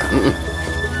second daughter.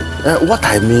 What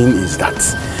I mean is that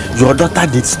your daughter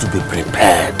needs to be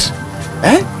prepared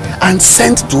and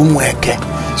sent to Umueke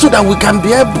so that we can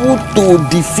be able to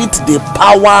defeat the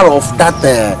power of that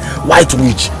white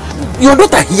witch. Your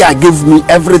daughter here gave me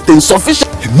everything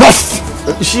sufficient.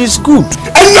 Enough! She is good.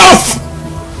 Enough!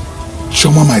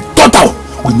 Chioma, my daughter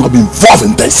will not be involved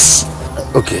in this.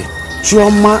 Okay.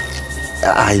 Chioma,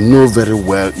 I know very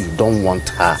well you don't want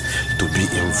her to be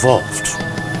involved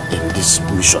in this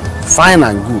mission. Fine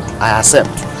and good, I accept.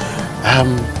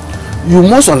 You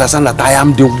must understand that I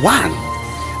am the one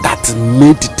that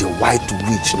made the white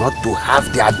witch not to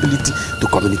have the ability to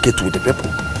communicate with the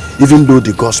people, even though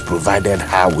the gods provided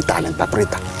her with an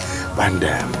interpreter. And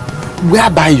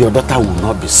whereby your daughter will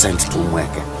not be sent to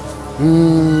Umueke.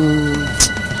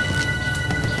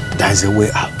 There is a way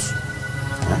out.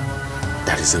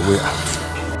 There is a way out.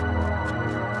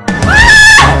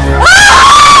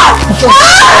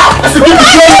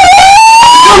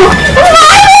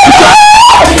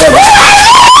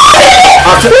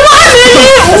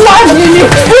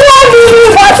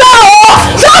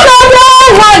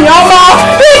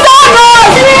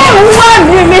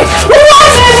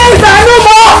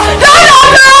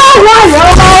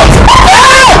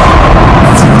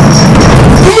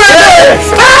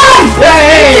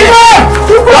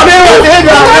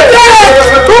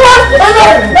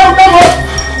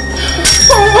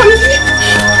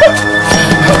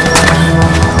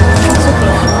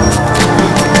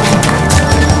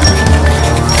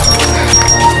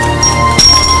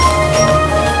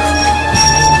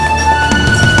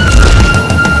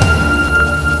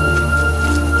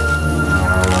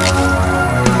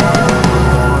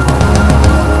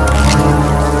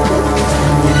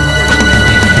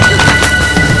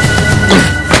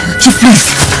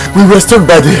 We were struck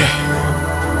by the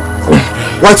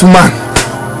white woman.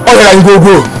 Oh yeah, you go.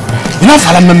 You know,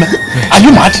 are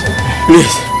you mad?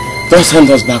 Please, don't send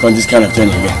us back on this kind of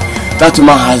journey again. That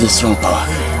woman has a strong power.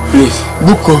 Please.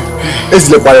 Buko, it's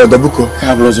the power of the Buko.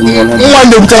 One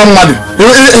day we tell him mad.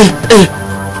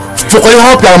 For you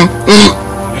help him,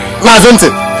 Mazonte.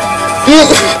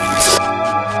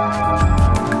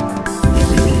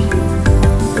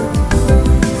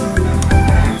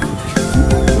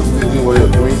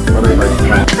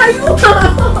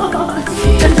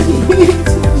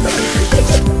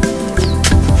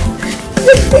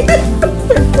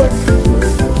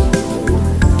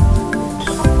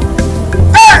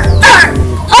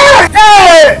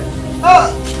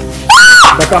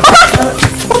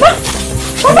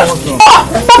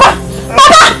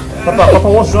 Papa,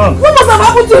 what's wrong? What must have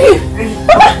happened to him?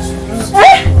 Papa!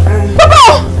 Papa!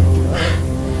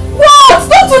 What?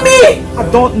 Talk to me! I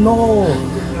don't know.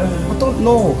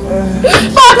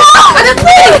 Papa!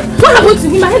 What happened to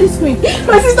him? My head is screaming.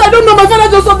 My sister, I don't know. My father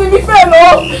just something me fell.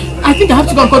 I think I have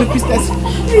to go and call the priestess.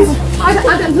 Please.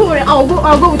 Adam, don't worry. I'll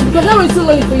go with you because now it's too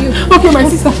late for you. Okay, my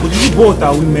sister. But you both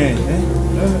are women.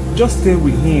 Just stay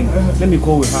with him. Let me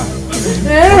go with her.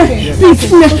 Okay.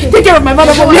 Please, take care of my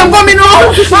mother for me. I'm coming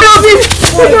home. Please.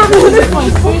 Take care of me.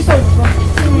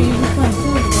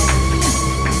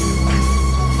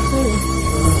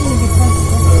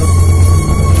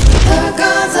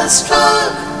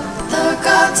 strong, the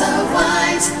gods are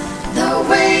wise, the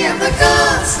way of the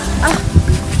gods.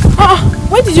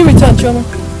 When did you return, Choma?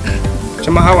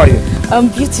 Choma, how are you? I'm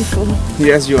beautiful.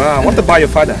 Yes, you are. What about your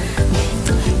father?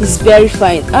 He's very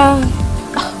fine. Where are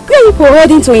you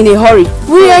heading to in a hurry?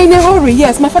 We are in a hurry,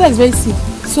 yes. My father is very sick.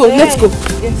 So let's go.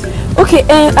 Yes. Okay,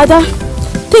 Ada,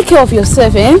 take care of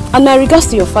yourself, and my regards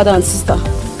to your father and sister.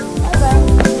 Bye-bye.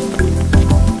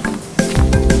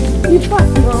 You pass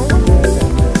now.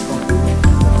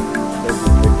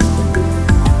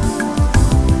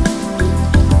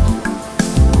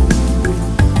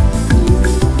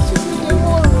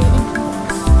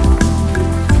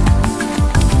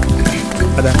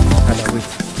 Ada, wait.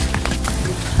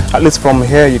 At least from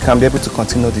here, you can be able to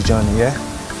continue the journey, yeah?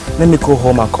 Let me go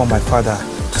home and call my father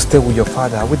to stay with your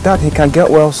father. With that, he can get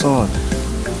well soon.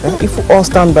 If we all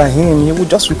stand by him, he will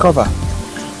just recover.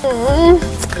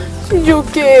 She's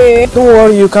okay. Don't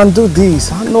worry, you can do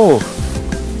this. I know.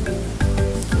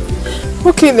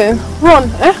 Okay then, run,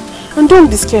 and don't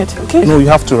be scared, okay? No, you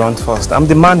have to run first. I'm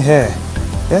the man here.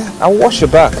 Yeah, I'll watch your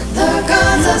back. The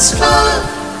gods are strong,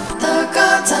 the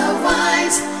gods are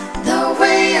wise, the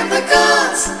way of the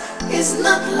gods is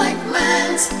not like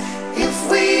man's.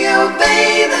 If we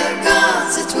obey the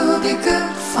gods, it will be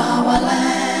good for our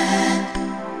land.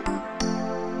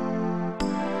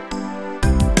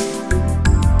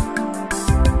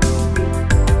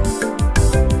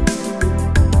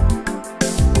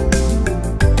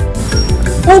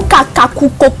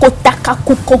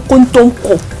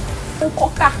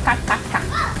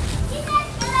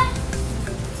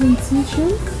 Temptation?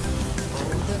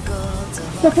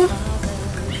 Papa?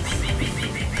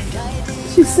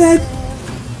 She said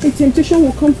a temptation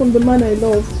will come from the man I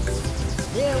love.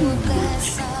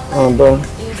 And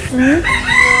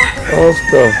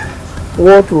Oscar,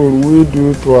 what will we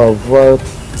do to avoid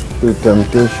the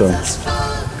temptation?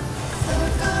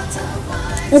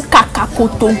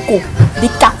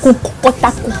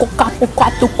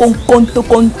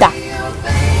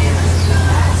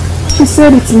 She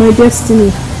said it's my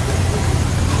destiny,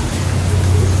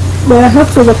 but I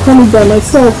have to overcome it by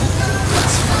myself.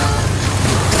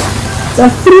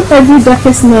 That through every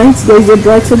darkest night there is a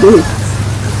brighter day.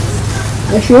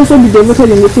 I should also be devoted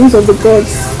in the things of the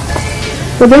gods,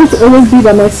 for them to always be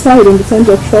by my side in the times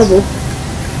of trouble.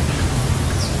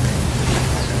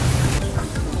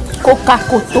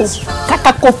 Coca-coto,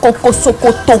 caca-coco,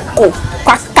 socotoko,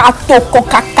 caca-toko,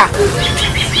 caca.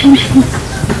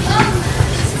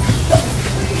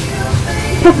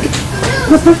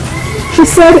 Papa, she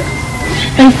said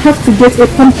I have to get a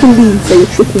pumpkin leaf for your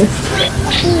treatment.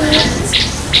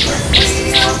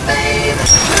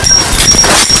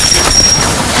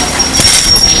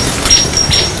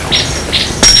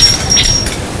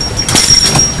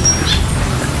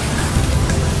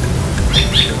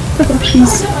 Papa,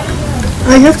 please.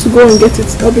 I have to go and get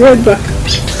it. I'll be right back.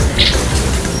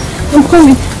 I'm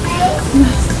coming.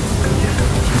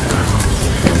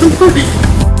 I'm coming.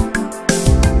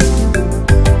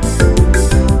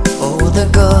 The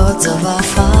gods of our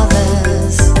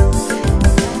fathers.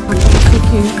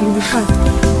 Okay, you'll be fine.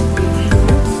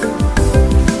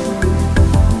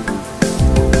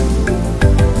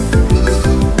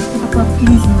 Papa,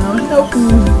 please now, help me.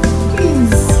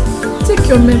 Please, take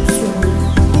your medicine.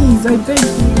 Please, I beg you.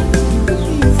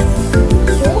 Please.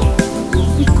 Oh,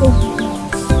 Nico.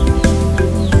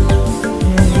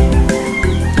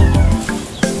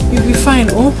 You'll be fine,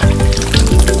 oh?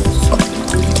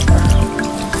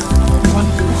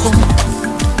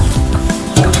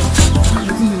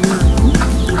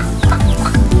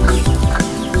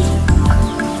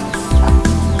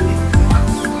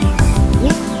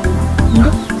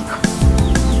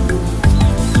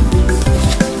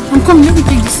 Come, let me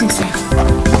take this inside.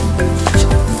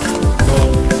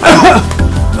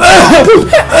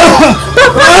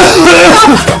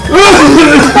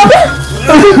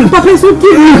 Papa, it's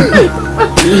okay.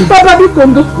 Papa, be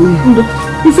Ndo.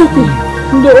 It's okay.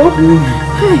 Ndo.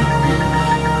 Hi.